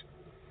about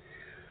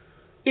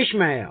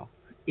Ishmael,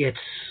 it's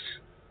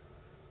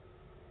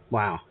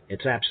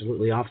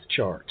absolutely off the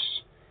charts.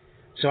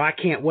 So I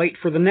can't wait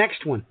for the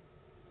next one.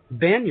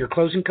 Ben, your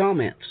closing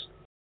comments.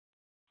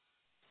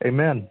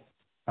 Amen.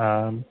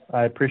 I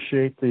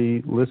appreciate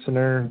the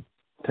listener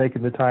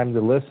taking the time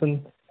to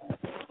listen.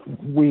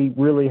 We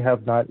really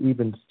have not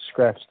even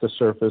scratched the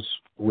surface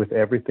with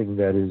everything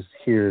that is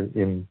here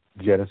in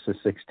Genesis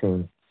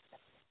 16.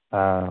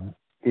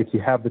 If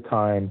you have the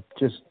time,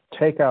 just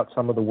take out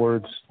some of the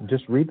words,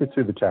 just read it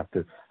through the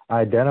chapter.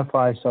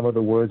 Identify some of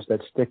the words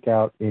that stick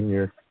out in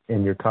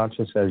your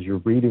conscience as you're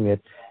reading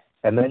it,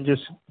 and then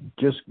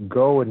just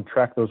go and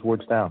track those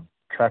words down.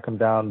 Track them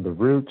down, the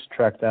roots,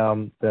 track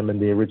down them in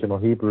the original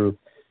Hebrew.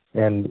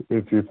 And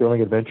if you're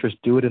feeling adventurous,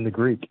 do it in the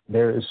Greek.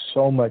 There is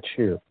so much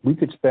here. We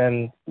could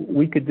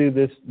do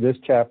this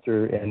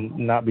chapter and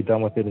not be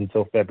done with it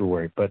until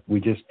February, but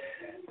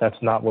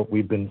that's not what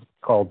we've been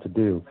called to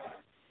do.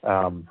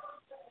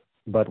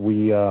 But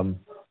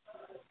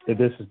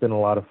this has been a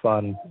lot of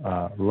fun.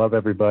 Love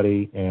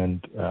everybody,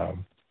 and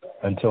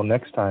until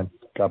next time,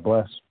 God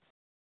bless.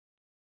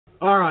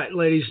 All right,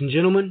 ladies and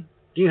gentlemen,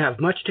 you have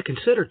much to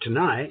consider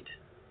tonight.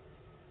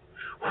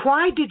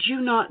 Why did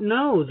you not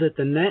know that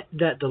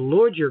the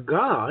Lord your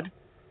God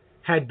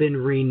had been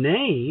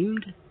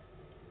renamed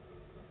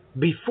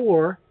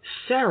before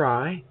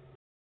Sarai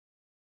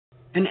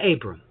and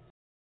Abram?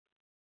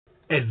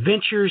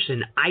 Adventures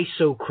in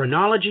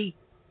Isochronology,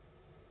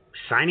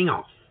 signing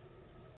off.